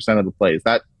 99% of the plays.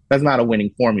 That's not a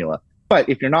winning formula. But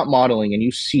if you're not modeling and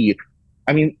you see,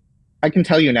 I can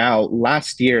tell you now,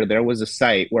 last year there was a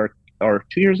site where, or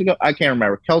 2 years ago, I can't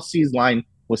remember, Kelsey's line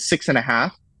was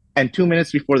 6.5. And 2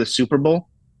 minutes before the Super Bowl,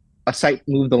 a site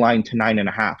moved the line to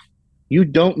 9.5. You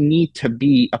don't need to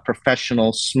be a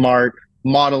professional, smart,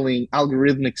 modeling,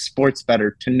 algorithmic sports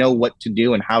bettor to know what to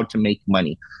do and how to make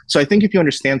money. So I think if you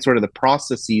understand sort of the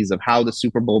processes of how the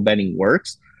Super Bowl betting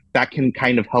works, that can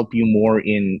kind of help you more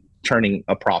in turning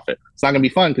a profit. It's not going to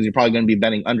be fun because you're probably going to be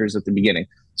betting unders at the beginning.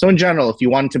 So in general, if you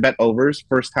wanted to bet overs,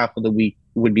 first half of the week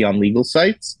would be on legal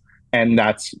sites, and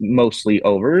that's mostly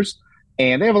overs.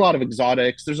 And they have a lot of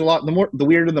exotics. There's a lot, the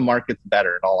weirder the market, the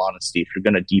better, in all honesty, if you're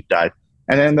going to deep dive.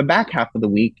 And then in the back half of the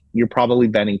week, you're probably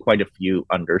betting quite a few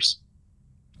unders.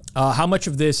 How much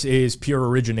of this is pure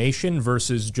origination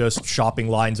versus just shopping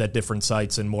lines at different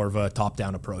sites and more of a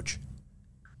top-down approach?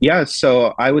 Yeah,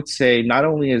 so I would say not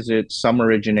only is it some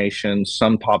origination,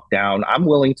 some top-down, I'm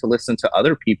willing to listen to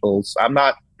other people's. I'm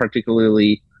not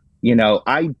particularly,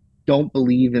 I don't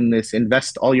believe in this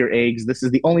invest all your eggs. This is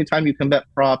the only time you can bet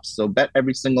props, so bet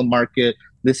every single market.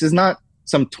 This is not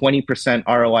some 20%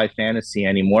 ROI fantasy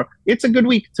anymore. It's a good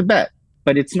week to bet,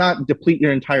 but it's not deplete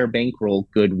your entire bankroll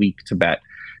good week to bet.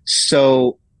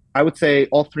 So I would say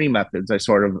all three methods I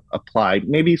sort of applied,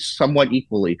 maybe somewhat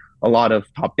equally. A lot of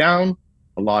top-down,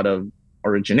 a lot of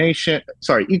origination,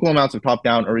 equal amounts of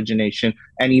top-down origination,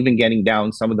 and even getting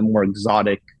down some of the more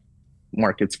exotic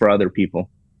markets for other people.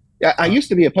 Yeah, I used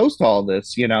to be opposed to all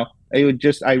this,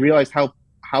 I realized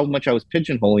how much I was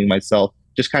pigeonholing myself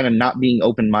just kind of not being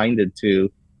open-minded to,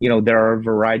 there are a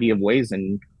variety of ways,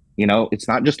 and, it's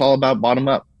not just all about bottom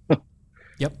up.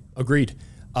 Yep, agreed.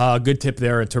 Good tip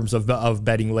there in terms of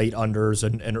betting late unders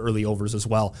and early overs as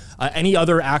well. Any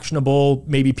other actionable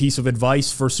maybe piece of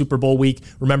advice for Super Bowl week?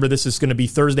 Remember, this is going to be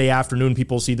Thursday afternoon.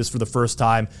 People see this for the first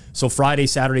time. So Friday,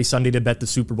 Saturday, Sunday to bet the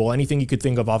Super Bowl. Anything you could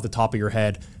think of off the top of your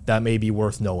head that may be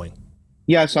worth knowing?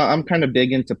 Yeah, so I'm kind of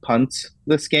big into punts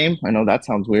this game. I know that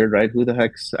sounds weird, right? Who the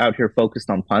heck's out here focused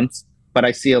on punts? But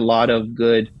I see a lot of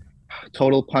good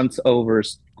total punts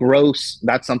overs. Gross,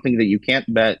 that's something that you can't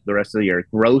bet the rest of the year.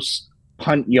 Gross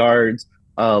punt yards,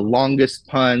 longest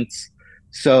punts.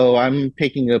 So I'm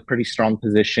taking a pretty strong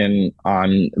position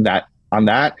on that,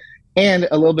 and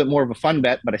a little bit more of a fun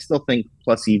bet, but I still think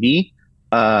plus EV.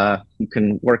 You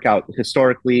can work out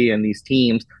historically and these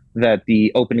teams that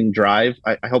the opening drive,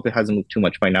 I hope it hasn't moved too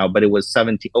much by now, but it was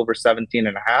over 17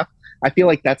 and a half. I feel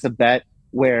like that's a bet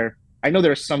where I know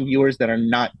there are some viewers that are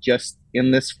not just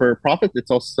in this for profit. It's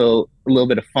also a little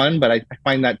bit of fun, but I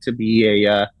find that to be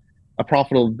a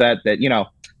profitable bet that,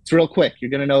 it's real quick.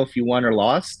 You're going to know if you won or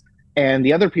lost. And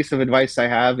the other piece of advice I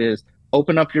have is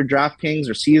open up your DraftKings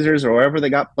or Caesars or wherever they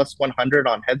got plus 100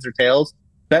 on heads or tails,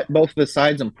 bet both the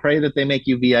sides and pray that they make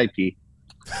you VIP.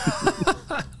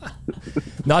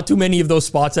 Not too many of those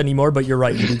spots anymore, but you're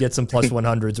right. You can get some plus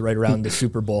 100s right around the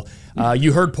Super Bowl.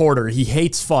 You heard Porter. He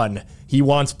hates fun. He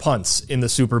wants punts in the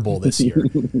Super Bowl this year.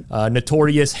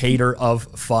 Notorious hater of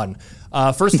fun.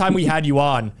 First time we had you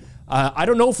on, I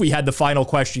don't know if we had the final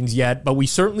questions yet, but we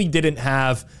certainly didn't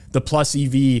have the plus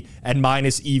EV and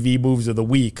minus EV moves of the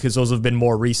week because those have been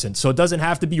more recent. So it doesn't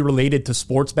have to be related to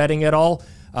sports betting at all.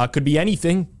 Could be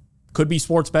anything. Could be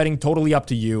sports betting, totally up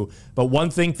to you. But one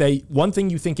thing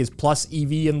you think is plus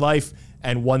EV in life,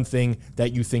 and one thing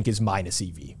that you think is minus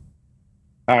EV.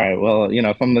 All right. Well,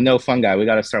 if I'm the no fun guy, we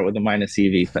got to start with the minus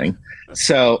EV thing.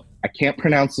 So I can't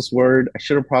pronounce this word. I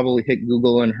should have probably hit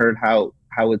Google and heard how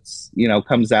it's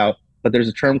comes out. But there's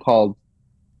a term called,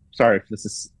 sorry if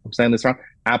I'm saying this wrong,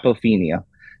 apophenia.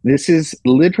 This is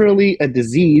literally a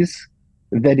disease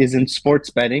that is in sports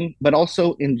betting, but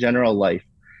also in general life.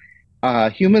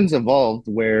 Humans evolved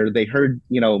where they heard,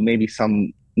 maybe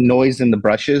some noise in the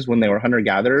brushes when they were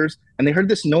hunter-gatherers, and they heard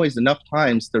this noise enough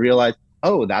times to realize,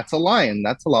 oh, that's a lion,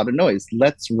 that's a lot of noise,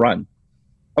 let's run.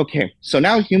 Okay, so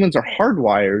now humans are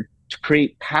hardwired to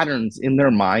create patterns in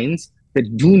their minds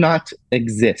that do not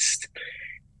exist.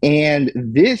 And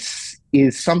this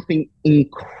is something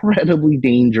incredibly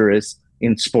dangerous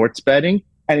in sports betting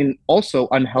and also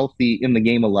unhealthy in the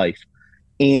game of life.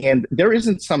 And there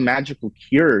isn't some magical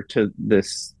cure to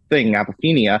this thing,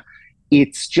 apophenia.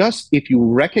 It's just if you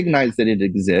recognize that it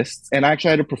exists. And I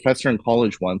actually had a professor in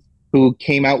college once who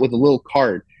came out with a little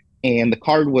card, and the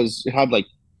card had like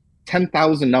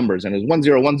 10,000 numbers, and it was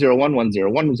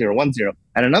 101011011010,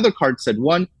 and another card said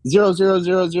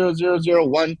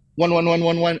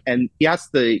 10000001111111, and he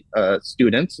asked the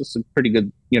students, this is a pretty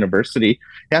good university,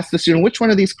 he asked the student, which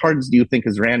one of these cards do you think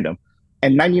is random?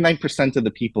 And 99% of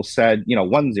the people said,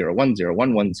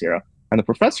 1010110. And the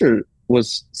professor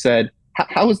said,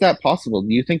 how is that possible?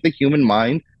 Do you think the human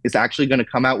mind is actually going to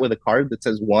come out with a card that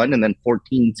says 1 and then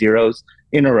 14 zeros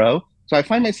in a row? So I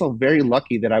find myself very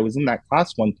lucky that I was in that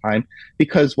class one time,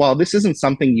 because while this isn't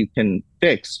something you can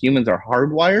fix, humans are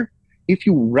hardwired. If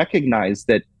you recognize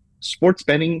that sports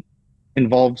betting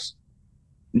involves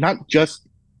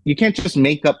you can't just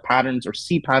make up patterns or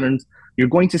see patterns, you're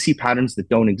going to see patterns that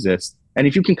don't exist. And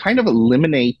if you can kind of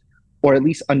eliminate or at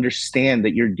least understand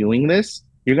that you're doing this,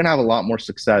 you're going to have a lot more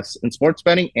success in sports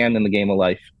betting and in the game of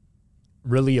life.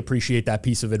 Really appreciate that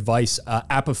piece of advice.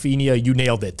 Apophenia, you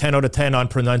nailed it. 10 out of 10 on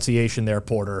pronunciation there,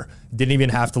 Porter. Didn't even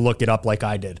have to look it up like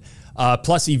I did.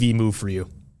 Plus EV move for you.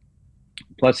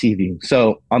 Plus EV.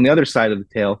 So on the other side of the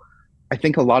tail, I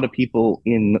think a lot of people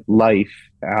in life,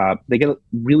 they get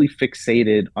really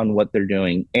fixated on what they're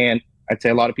doing. And I'd say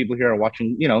a lot of people here are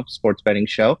watching, sports betting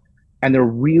show, and they're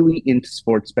really into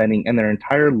sports betting, and their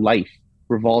entire life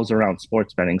revolves around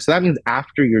sports betting. So that means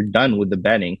after you're done with the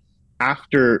betting,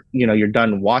 after you're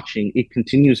done watching, it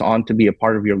continues on to be a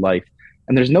part of your life.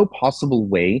 And there's no possible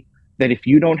way that if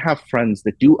you don't have friends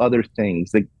that do other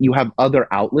things, that you have other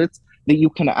outlets, that you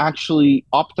can actually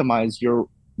optimize your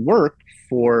work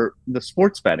for the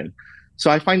sports betting.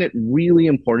 So I find it really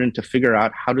important to figure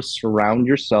out how to surround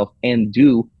yourself and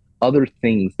do other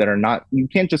things that are not, you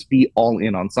can't just be all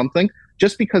in on something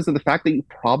just because of the fact that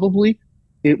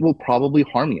it will probably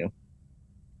harm you.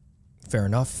 Fair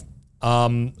enough.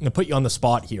 I'm going to put you on the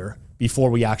spot here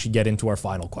before we actually get into our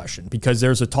final question, because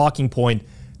there's a talking point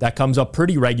that comes up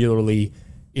pretty regularly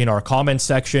in our comments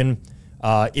section,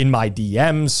 in my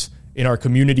DMs, in our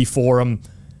community forum,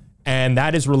 and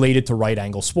that is related to Right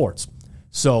Angle Sports.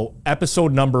 So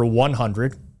episode number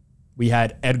 100, we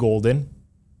had Ed Golden,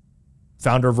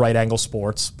 founder of Right Angle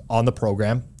Sports, on the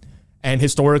program. And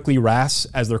historically, RAS,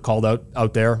 as they're called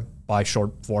out there by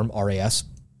short form, RAS,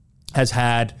 has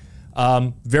had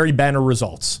very banner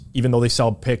results, even though they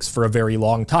sell picks for a very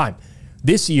long time.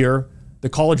 This year, the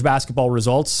college basketball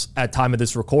results at time of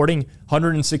this recording,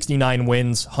 169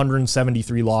 wins,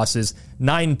 173 losses,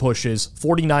 9 pushes,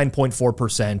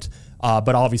 49.4%,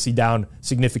 but obviously down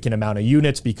significant amount of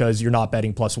units because you're not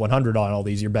betting plus 100 on all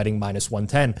these, you're betting minus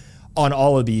 110 on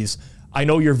all of these. I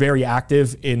know you're very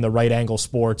active in the Right Angle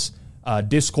Sports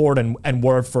Discord and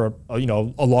were for a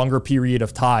longer period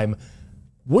of time.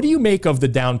 What do you make of the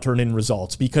downturn in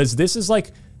results? Because this is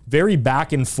like very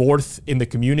back and forth in the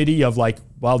community of like,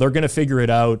 well, they're going to figure it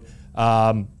out.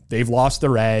 They've lost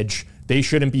their edge. They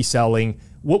shouldn't be selling.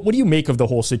 What do you make of the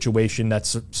whole situation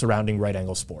that's surrounding Right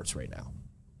Angle Sports right now?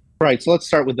 Right. So let's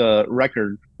start with the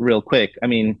record real quick. I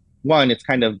mean, one, it's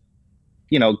kind of,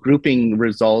 grouping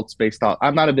results based off.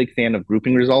 I'm not a big fan of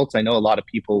grouping results. I know a lot of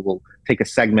people will take a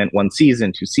segment, 1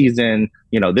 season, 2 season,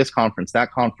 this conference,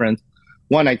 that conference.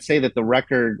 One, I'd say that the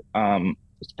record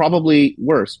is probably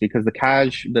worse because the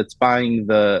cash that's buying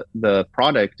the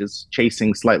product is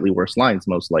chasing slightly worse lines,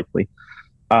 most likely.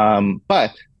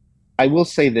 But I will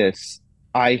say this.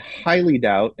 I highly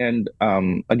doubt, and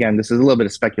again, this is a little bit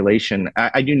of speculation.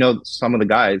 I do know some of the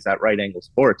guys at Right Angle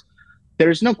Sports.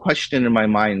 There's no question in my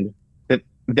mind that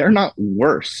they're not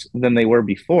worse than they were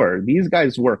before. These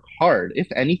guys work hard. If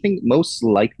anything, most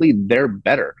likely they're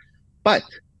better. But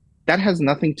that has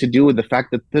nothing to do with the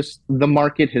fact that the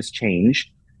market has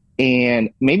changed. And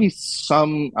maybe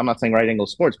I'm not saying Right Angle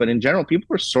Sports, but in general,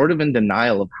 people are sort of in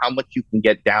denial of how much you can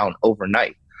get down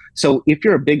overnight. So if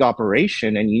you're a big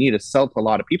operation and you need to sell to a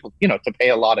lot of people, to pay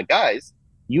a lot of guys,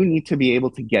 you need to be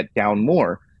able to get down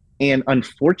more. And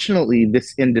unfortunately,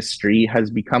 this industry has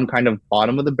become kind of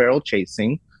bottom of the barrel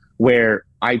chasing, where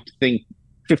I think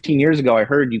 15 years ago, I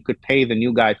heard you could pay the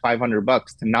new guy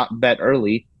 $500 to not bet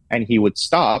early and he would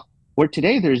stop. Where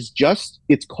today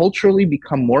it's culturally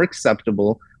become more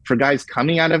acceptable for guys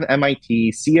coming out of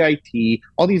MIT, CIT,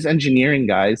 all these engineering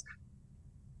guys.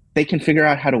 They can figure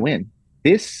out how to win.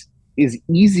 This is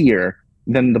easier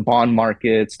than the bond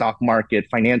market, stock market,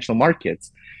 financial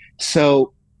markets.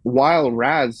 So while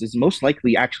RAS is most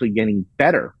likely actually getting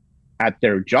better at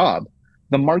their job,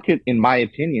 the market, in my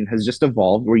opinion, has just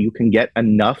evolved where you can get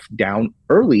enough down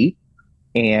early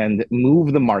and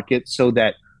move the market so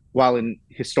that while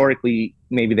historically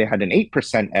maybe they had an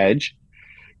 8% edge,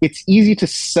 it's easy to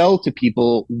sell to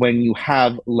people when you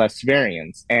have less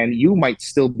variance. And you might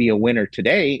still be a winner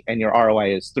today and your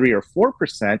ROI is 3 or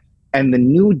 4%. And the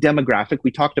new demographic, we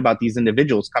talked about these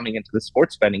individuals coming into the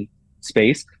sports betting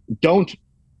space, don't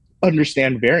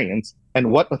understand variance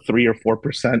and what a 3 or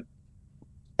 4%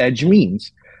 edge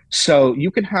means. So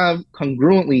you can have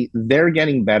congruently, they're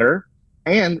getting better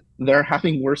and they're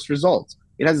having worse results.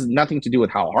 It has nothing to do with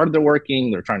how hard they're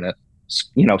working. They're trying to,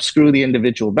 screw the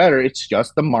individual better. It's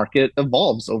just the market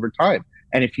evolves over time.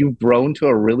 And if you've grown to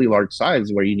a really large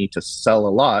size where you need to sell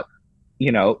a lot,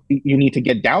 you need to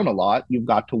get down a lot, you've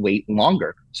got to wait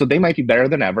longer. So they might be better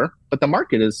than ever, but the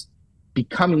market is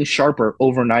becoming sharper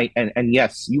overnight. And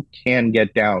yes, you can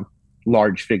get down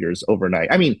large figures overnight.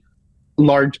 I mean,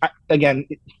 again,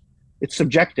 it's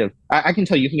subjective. I can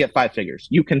tell you can get 5 figures.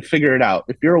 You can figure it out.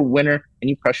 If you're a winner and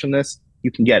you crush in this,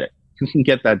 you can get it. You can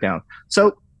get that down.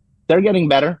 So they're getting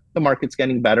better. The market's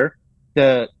getting better.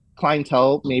 The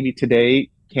clientele maybe today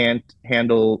can't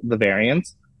handle the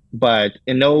variance, but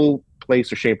in no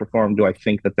place or shape or form do I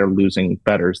think that they're losing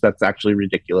bettors. That's actually a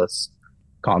ridiculous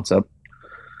concept.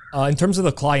 In terms of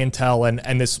the clientele,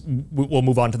 and this, we'll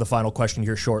move on to the final question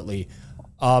here shortly.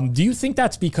 Do you think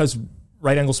that's because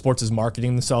Right Angle Sports is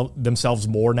marketing themselves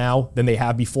more now than they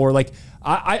have before? Like,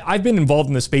 I've been involved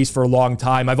in the space for a long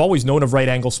time. I've always known of Right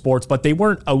Angle Sports, but they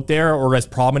weren't out there or as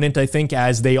prominent, I think,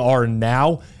 as they are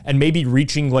now, and maybe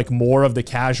reaching like more of the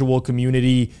casual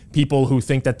community, people who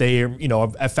think that they,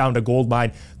 have found a gold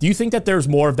mine. Do you think that there's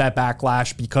more of that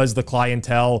backlash because the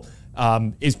clientele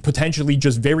is potentially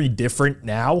just very different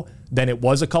now than it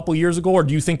was a couple years ago? Or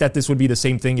do you think that this would be the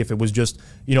same thing if it was just,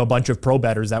 a bunch of pro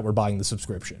bettors that were buying the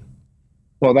subscription?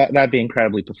 Well, that'd be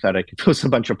incredibly pathetic if it was a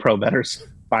bunch of pro bettors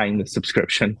buying the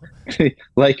subscription.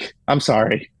 Like, I'm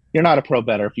sorry, you're not a pro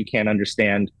bettor if you can't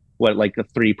understand what like a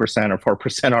 3% or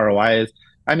 4% ROI is.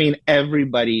 I mean,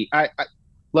 everybody.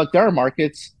 Look, there are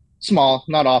markets, small,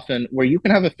 not often, where you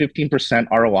can have a 15%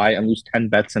 ROI and lose 10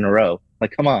 bets in a row.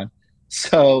 Like, come on.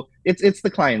 So it's the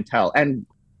clientele, and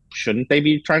shouldn't they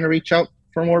be trying to reach out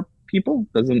for more people.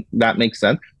 Doesn't that make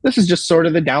sense? This is just sort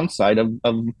of the downside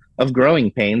of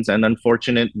growing pains and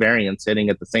unfortunate variants hitting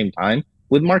at the same time,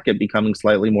 with market becoming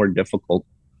slightly more difficult.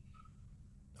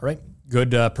 All right.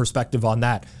 Good perspective on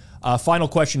that. Final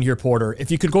question here, Porter.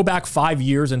 If you could go back 5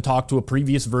 years and talk to a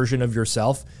previous version of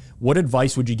yourself, what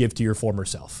advice would you give to your former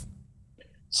self?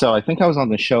 So I think I was on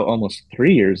the show almost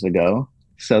 3 years ago.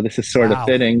 So this is sort of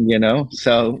fitting,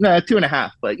 So no,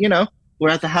 2.5, but we're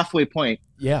at the halfway point.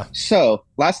 Yeah. So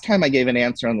last time I gave an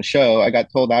answer on the show, I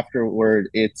got told afterward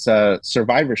it's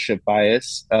survivorship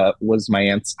bias was my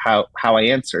answer, how I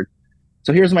answered.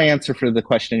 So here's my answer for the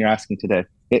question you're asking today.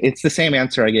 It's the same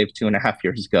answer I gave 2.5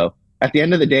 years ago. At the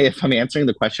end of the day, if I'm answering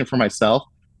the question for myself,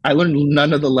 I learned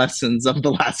none of the lessons of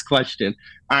the last question.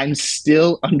 I'm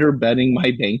still under betting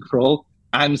my bankroll.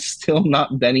 I'm still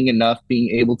not betting enough,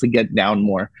 being able to get down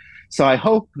more. So I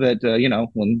hope that,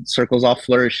 when Circles Off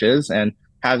flourishes and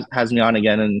has me on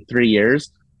again in 3 years,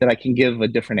 that I can give a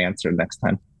different answer next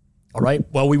time. All right.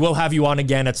 Well, we will have you on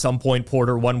again at some point,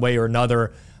 Porter, one way or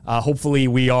another. Hopefully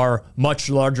we are much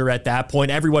larger at that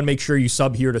point. Everyone make sure you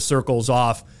sub here to Circles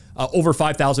Off. Over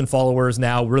 5,000 followers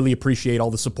now. Really appreciate all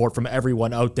the support from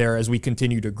everyone out there as we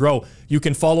continue to grow. You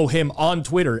can follow him on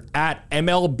Twitter at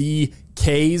MLBKsPsychic.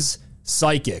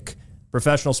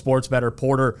 Professional sports bettor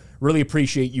Porter, really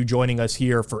appreciate you joining us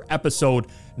here for episode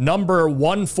number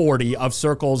 140 of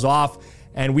Circles Off.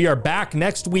 And we are back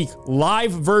next week,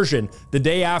 live version, the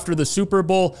day after the Super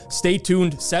Bowl. Stay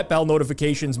tuned, set bell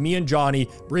notifications. Me and Johnny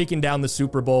breaking down the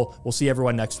Super Bowl. We'll see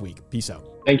everyone next week. Peace out.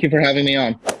 Thank you for having me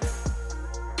on.